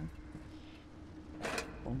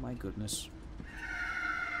 Oh my goodness.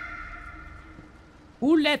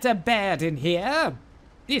 Who let a bat in here?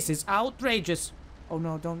 This is outrageous. Oh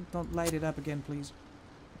no, don't light it up again, please.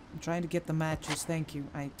 I'm trying to get the matches, thank you.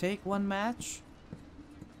 I take one match.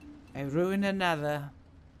 I ruin another.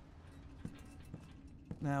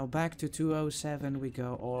 Now back to 207 we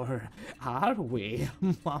go, or are we?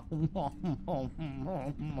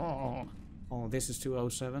 Oh, this is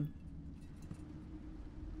 207.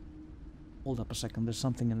 Hold up a second, there's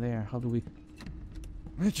something in there. How do we...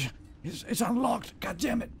 It's unlocked, god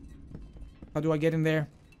damn it! How do I get in there?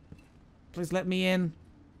 Please let me in.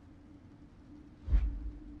 I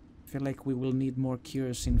feel like we will need more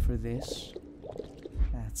kerosene for this.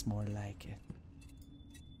 That's more like it.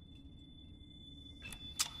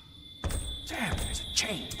 Damn, there's a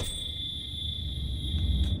chain. This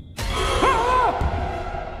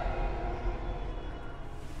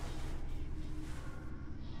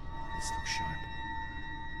looks sharp.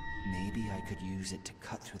 Maybe I could use it to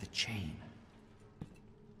cut through the chain.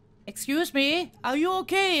 Excuse me? Are you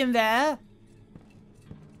okay in there?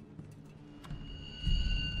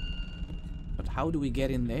 But how do we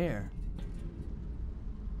get in there?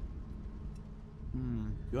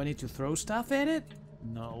 Do I need to throw stuff at it?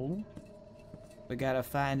 No. We gotta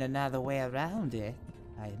find another way around it,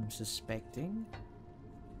 I'm suspecting.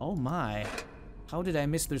 Oh my. How did I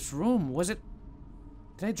miss this room? Was it...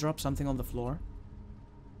 Did I drop something on the floor?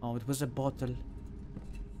 Oh, it was a bottle.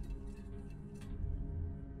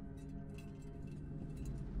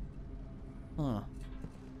 Huh.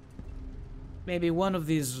 Maybe one of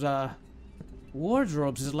these,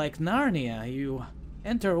 wardrobes is like Narnia. You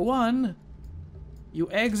enter one, you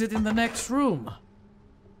exit in the next room.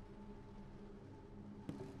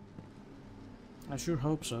 I sure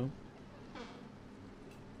hope so.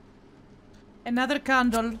 Another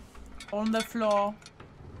candle on the floor.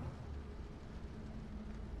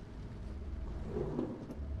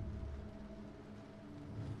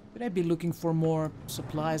 Should I be looking for more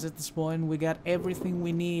supplies at this point? We got everything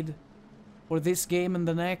we need for this game and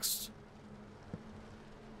the next.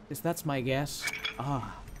 Yes, that's my guess.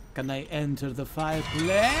 Ah, can I enter the fireplace?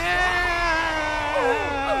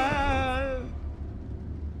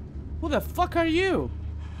 Who the fuck are you?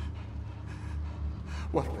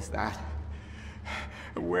 What was that?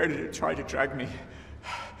 Where did it try to drag me?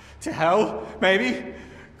 To hell, maybe?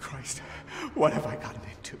 Christ, what have I gotten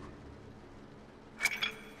into?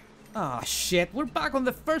 Ah, shit, we're back on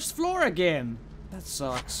the first floor again. That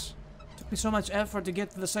sucks. Took me so much effort to get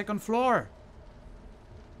to the second floor.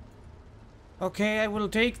 Okay, I will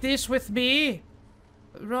take this with me.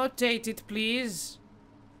 Rotate it, please.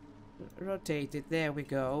 Rotate it, there we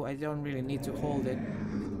go. I don't really need to hold it.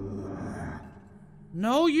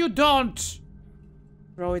 No, you don't!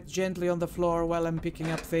 Throw it gently on the floor while I'm picking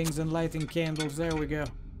up things and lighting candles. There we go.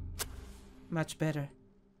 Much better.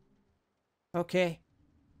 Okay.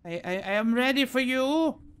 I am ready for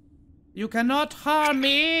you. You cannot harm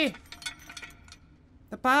me.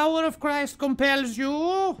 The power of Christ compels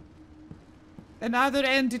you. And other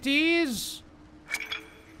entities.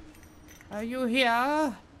 Are you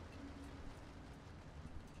here?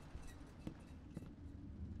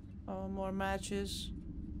 Oh, more matches.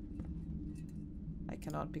 I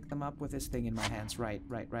cannot pick them up with this thing in my hands. Right.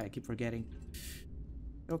 I keep forgetting.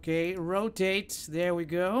 Okay, rotate. There we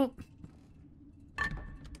go.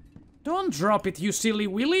 Don't drop it, you silly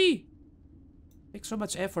willy! Takes so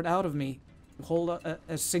much effort out of me to hold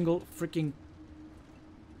a single freaking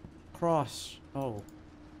cross. Oh.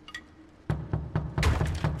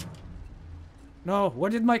 No, where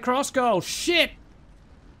did my cross go? Shit!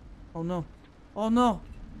 Oh no. Oh no.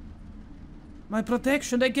 My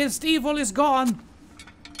protection against evil is gone.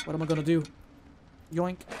 What am I gonna do?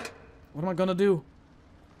 Yoink. What am I gonna do?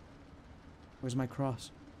 Where's my cross?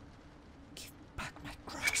 Give back my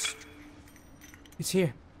cross. It's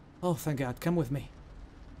here. Oh, thank God. Come with me.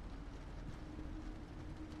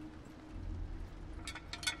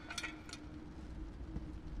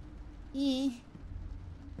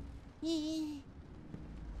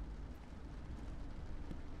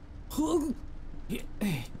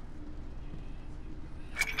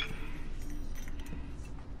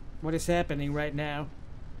 What is happening right now?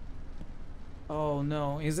 Oh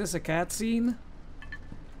no, is this a cutscene?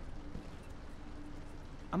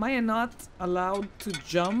 Am I not allowed to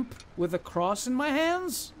jump with a cross in my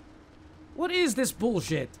hands? What is this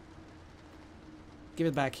bullshit? Give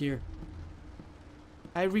it back here.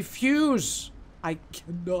 I refuse! I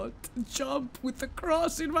cannot jump with the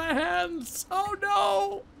cross in my hands! Oh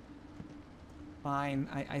no! Fine,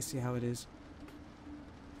 I see how it is.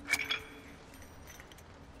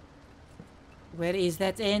 Where is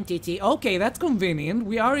that entity? Okay, that's convenient.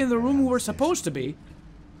 We are in the room we're supposed to be.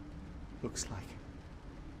 Looks like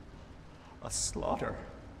a slaughter.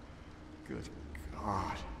 Good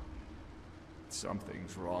God.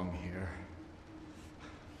 Something's wrong here.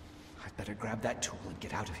 I'd better grab that tool and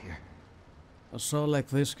get out of here. A saw like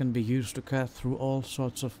this can be used to cut through all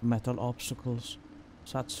sorts of metal obstacles,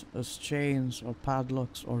 such as chains or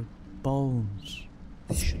padlocks or bones.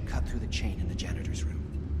 This should cut through the chain in the janitor's room.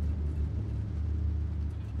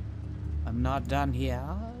 I'm not done here.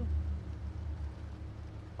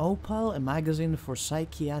 Opal, a magazine for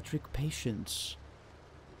psychiatric patients.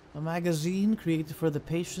 A magazine created for the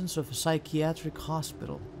patients of a psychiatric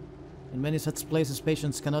hospital. In many such places,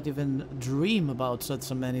 patients cannot even dream about such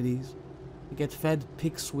amenities. They get fed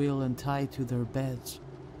pig's wheel and tied to their beds.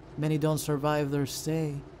 Many don't survive their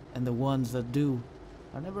stay, and the ones that do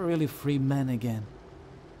are never really free men again.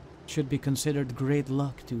 It should be considered great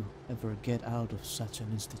luck to ever get out of such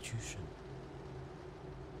an institution.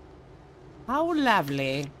 How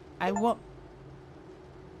lovely. I will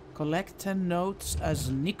collect 10 notes as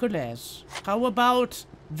Nicholas. How about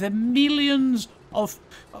the millions of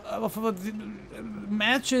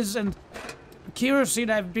matches and kerosene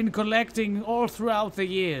I've been collecting all throughout the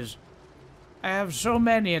years? I have so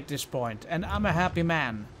many at this point, and I'm a happy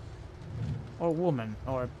man. Or woman,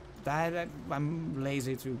 or I'm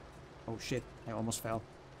lazy to... Oh shit, I almost fell.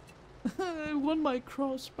 I want my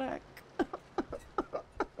cross back.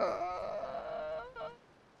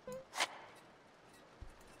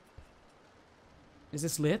 Is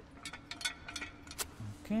this lit?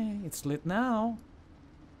 Okay, it's lit now.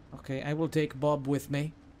 Okay, I will take Bob with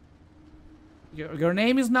me. Your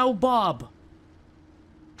name is now Bob.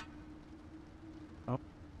 Oh.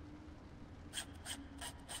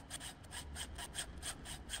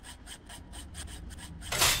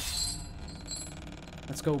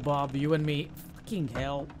 Let's go, Bob. You and me. Fucking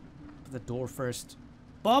hell. The door first.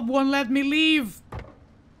 Bob won't let me leave.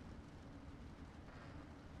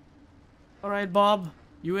 Alright, Bob.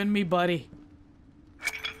 You and me, buddy.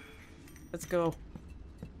 Let's go.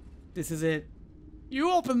 This is it.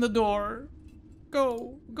 You open the door.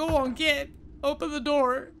 Go. Go on, kid. Open the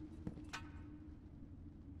door.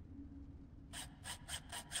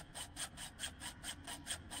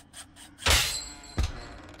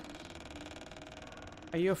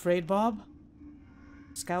 Are you afraid, Bob?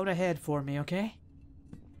 Scout ahead for me, okay?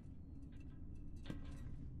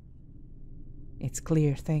 It's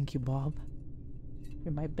clear, thank you, Bob.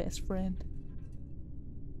 You're my best friend.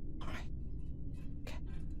 Alright. Okay.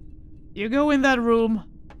 You go in that room.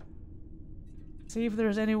 See if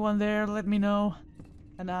there's anyone there, let me know.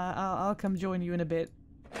 And I'll come join you in a bit.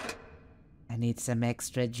 I need some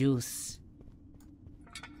extra juice.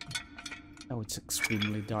 Oh, it's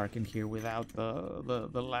extremely dark in here without the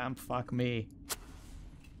lamp. Fuck me.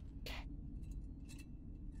 Okay.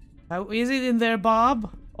 How is it in there,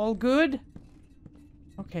 Bob? All good?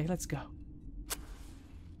 Okay, let's go.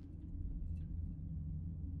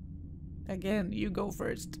 Again, you go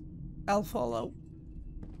first. I'll follow.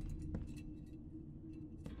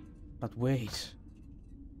 But wait.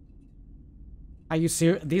 Are you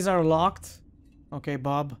serious? These are locked? Okay,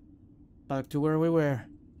 Bob. Back to where we were.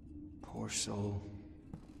 Poor soul.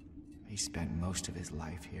 He spent most of his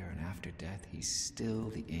life here, and after death, he's still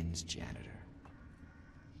the inn's janitor.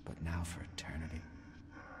 But now for eternity.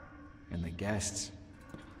 And the guests,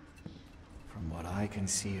 from what I can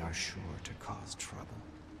see, are sure to cause trouble.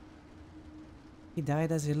 He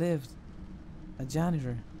died as he lived. A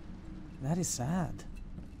janitor. That is sad.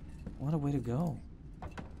 What a way to go.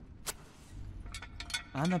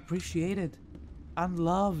 Unappreciated.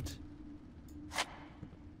 Unloved.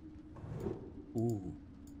 Ooh.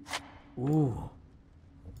 Ooh.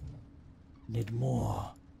 Need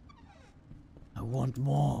more. I want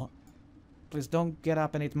more. Please don't get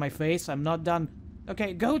up and eat my face. I'm not done.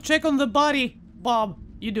 Okay, go check on the body. Bob,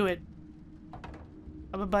 you do it.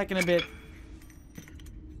 I'll be back in a bit.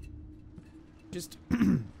 Just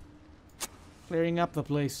clearing up the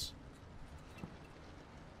place.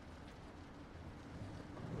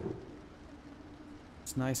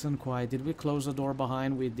 It's nice and quiet. Did we close the door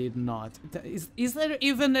behind? We did not. Is there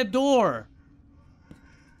even a door?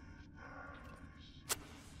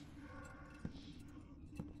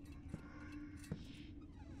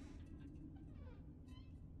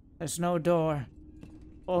 There's no door.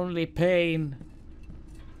 Only pain.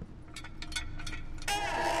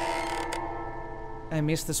 I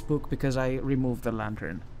missed the spook because I removed the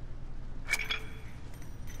lantern.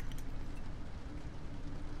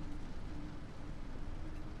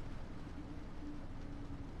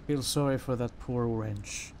 Feel sorry for that poor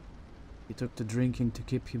wench. He took to drinking to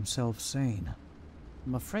keep himself sane.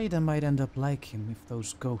 I'm afraid I might end up like him if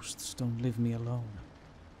those ghosts don't leave me alone.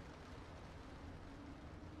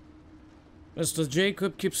 Mr.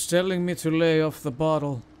 Jacob keeps telling me to lay off the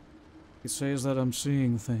bottle. He says that I'm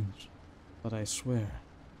seeing things, but I swear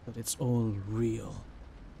that it's all real.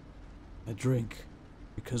 I drink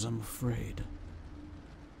because I'm afraid.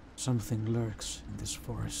 Something lurks in these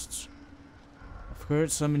forests. I've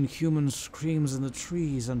heard some inhuman screams in the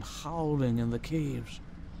trees and howling in the caves.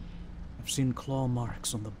 I've seen claw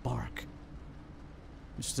marks on the bark.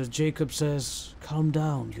 Mr. Jacob says, "Calm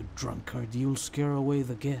down, you drunkard, you'll scare away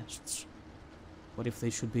the guests." What if they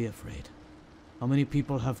should be afraid? How many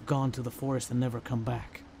people have gone to the forest and never come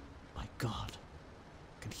back? My God,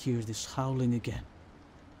 I can hear this howling again.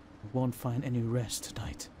 I won't find any rest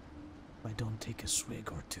tonight if I don't take a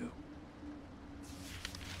swig or two.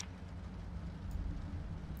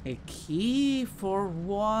 A key for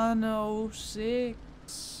 106.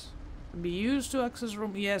 Be used to access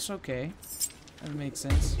room. Yes, okay. That makes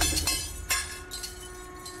sense.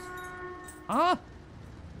 Ah!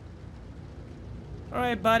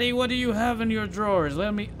 Alright, buddy, what do you have in your drawers?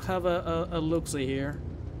 Let me have a look-see here.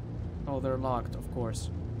 Oh, they're locked, of course.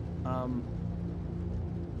 I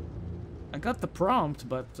got the prompt,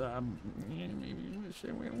 but,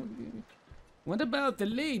 what about the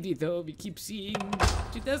lady, though? We keep seeing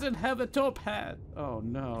she doesn't have a top hat. Oh,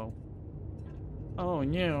 no. Oh,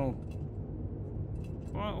 no.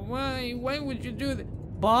 Why would you do that?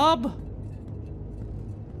 Bob?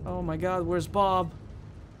 Oh, my God, where's Bob?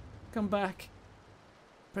 Come back.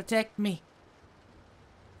 Protect me.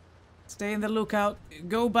 Stay in the lookout.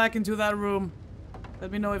 Go back into that room.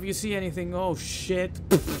 Let me know if you see anything. Oh, shit.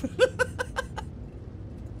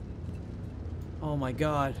 Oh, my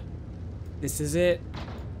God. This is it.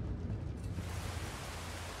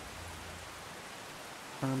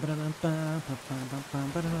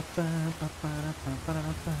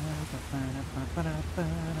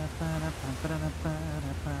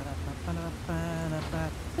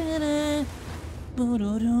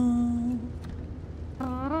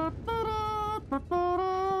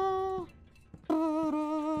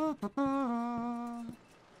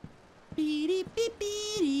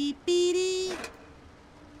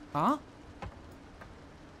 Huh?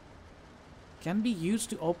 Can be used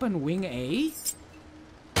to open wing A?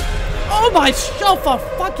 Oh my shelf of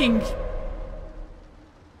fucking...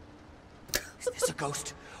 Is this a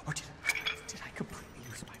ghost? Or did I completely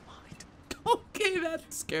lose my mind? Okay,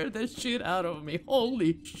 that scared the shit out of me.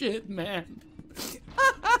 Holy shit, man.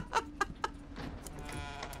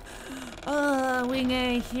 Wing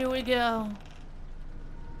A, here we go.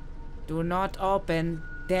 Do not open.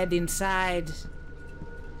 Dead inside.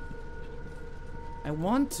 I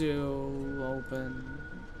want to open.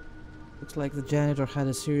 Looks like the janitor had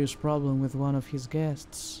a serious problem with one of his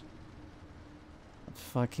guests. That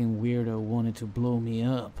fucking weirdo wanted to blow me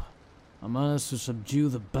up. I managed to subdue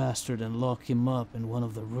the bastard and lock him up in one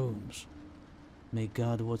of the rooms. May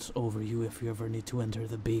God watch over you if you ever need to enter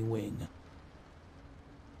the B wing.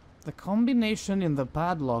 The combination in the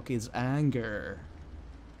padlock is anger.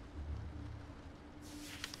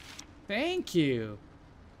 Thank you.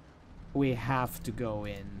 We have to go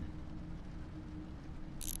in.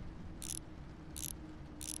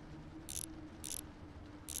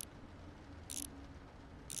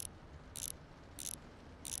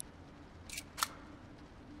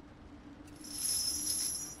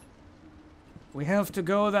 We have to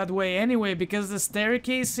go that way anyway because the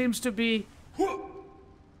staircase seems to be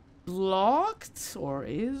blocked, or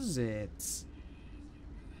is it?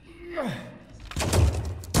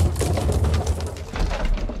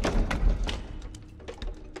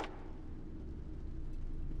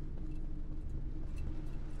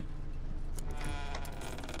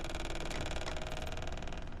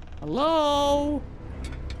 Hello?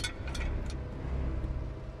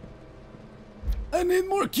 I need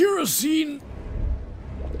more kerosene.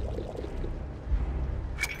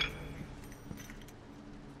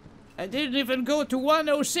 I didn't even go to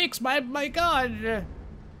 106, my God.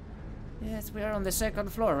 Yes, we are on the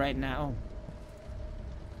second floor right now.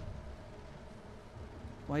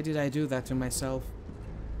 Why did I do that to myself?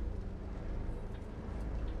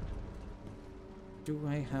 Do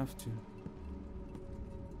I have to?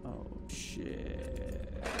 Oh,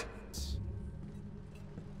 shit.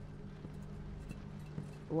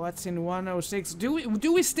 What's in 106? Do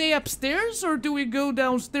we stay upstairs or do we go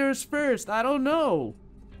downstairs first? I don't know.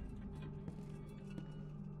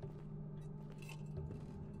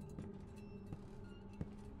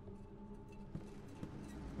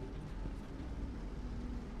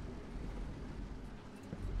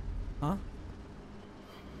 Huh?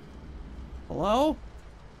 Hello?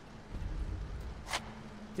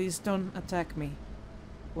 Please don't attack me.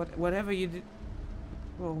 Whatever you did.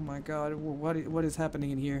 Oh my god, what is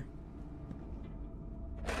happening in here?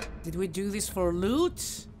 Did we do this for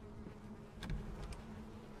loot?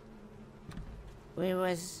 Where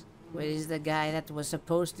is the guy that was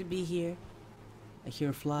supposed to be here? I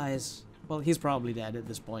hear flies. Well, he's probably dead at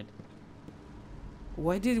this point.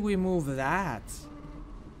 Why did we move that?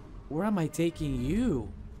 Where am I taking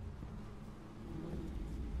you?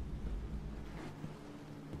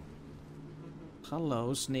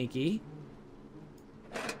 Hello, Sneaky.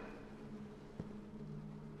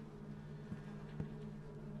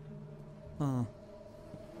 Huh.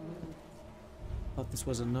 Thought this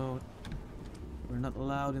was a note. We're not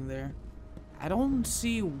allowed in there. I don't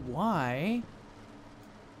see why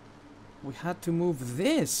we had to move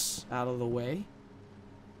this out of the way.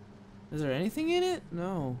 Is there anything in it?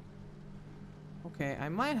 No. Okay, I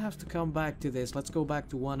might have to come back to this. Let's go back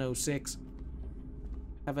to 106.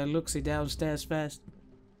 Have a look-see downstairs fast.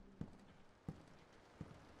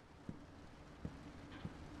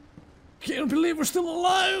 Can't believe we're still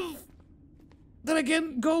alive! Then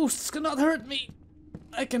again, ghosts cannot hurt me.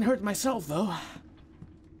 I can hurt myself, though.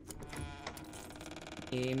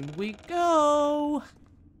 In we go!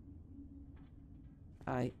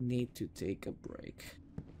 I need to take a break.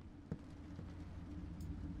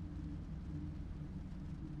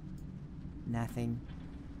 Nothing.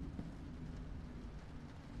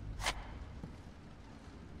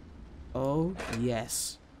 Oh,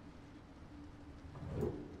 yes.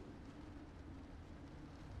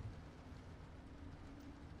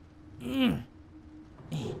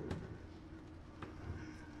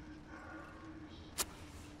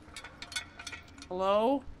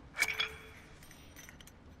 Hello?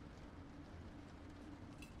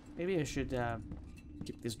 Maybe I should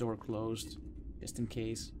keep this door closed, just in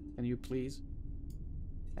case. Can you please?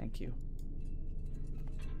 Thank you.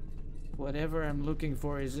 Whatever I'm looking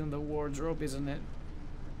for is in the wardrobe, isn't it?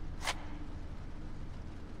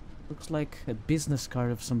 Looks like a business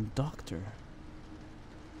card of some doctor.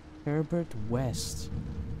 Herbert West.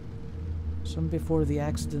 Some before the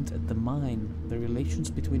accident at the mine, the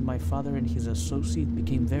relations between my father and his associate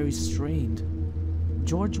became very strained.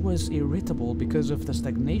 George was irritable because of the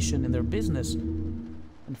stagnation in their business,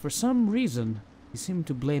 and for some reason, he seemed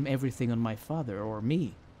to blame everything on my father or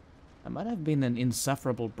me. I might have been an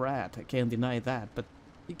insufferable brat, I can't deny that, but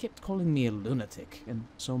he kept calling me a lunatic, and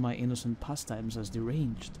saw my innocent pastimes as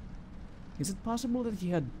deranged. Is it possible that he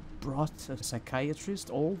had brought a psychiatrist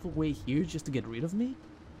all the way here just to get rid of me?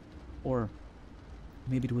 Or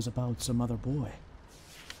maybe it was about some other boy.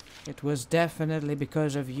 It was definitely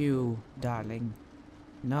because of you, darling.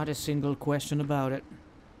 Not a single question about it.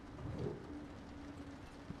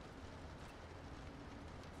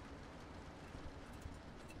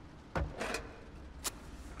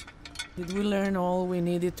 Did we learn all we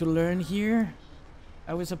needed to learn here?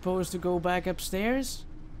 Are we supposed to go back upstairs?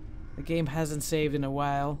 The game hasn't saved in a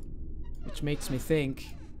while, which makes me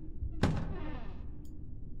think.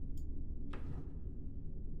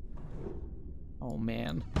 Oh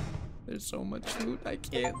man, there's so much loot, I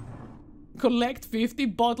can't. Collect 50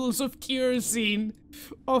 bottles of kerosene.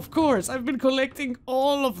 Of course, I've been collecting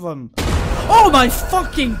all of them. Oh my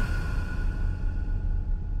fucking...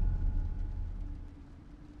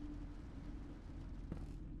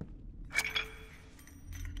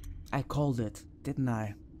 I called it, didn't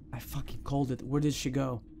I? I fucking called it. Where did she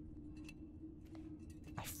go?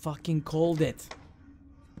 I fucking called it.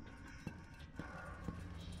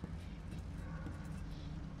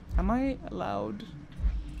 Am I allowed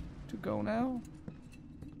to go now?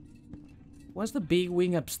 Was the big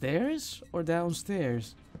wing upstairs or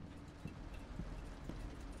downstairs?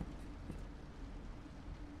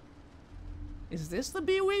 Is this the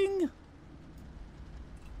B wing?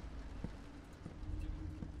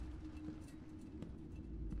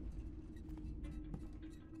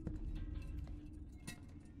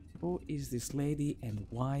 Who is this lady and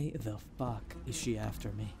why the fuck is she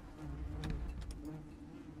after me?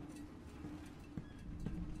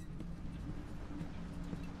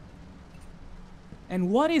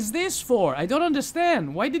 And what is this for? I don't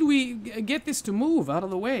understand. Why did we get this to move out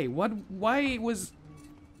of the way? Why was...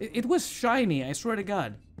 It was shiny, I swear to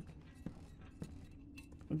God.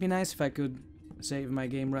 It'd be nice if I could save my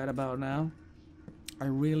game right about now. I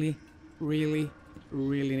really, really,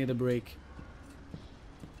 really need a break.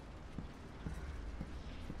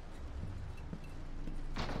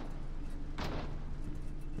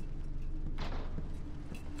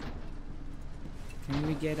 Can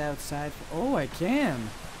we get outside? Oh, I can.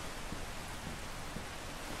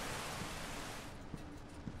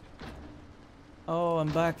 Oh,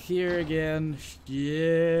 I'm back here again.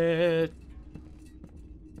 Shit.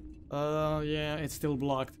 Yeah, it's still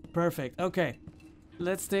blocked. Perfect. Okay.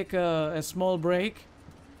 Let's take a small break.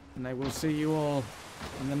 And I will see you all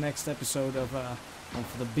in the next episode of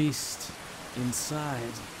The Beast Inside.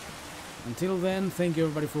 Until then, thank you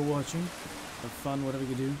everybody for watching. Have fun whatever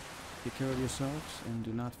you do. Take care of yourselves. And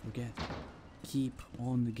do not forget, keep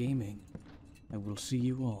on the gaming. I will see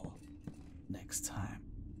you all next time.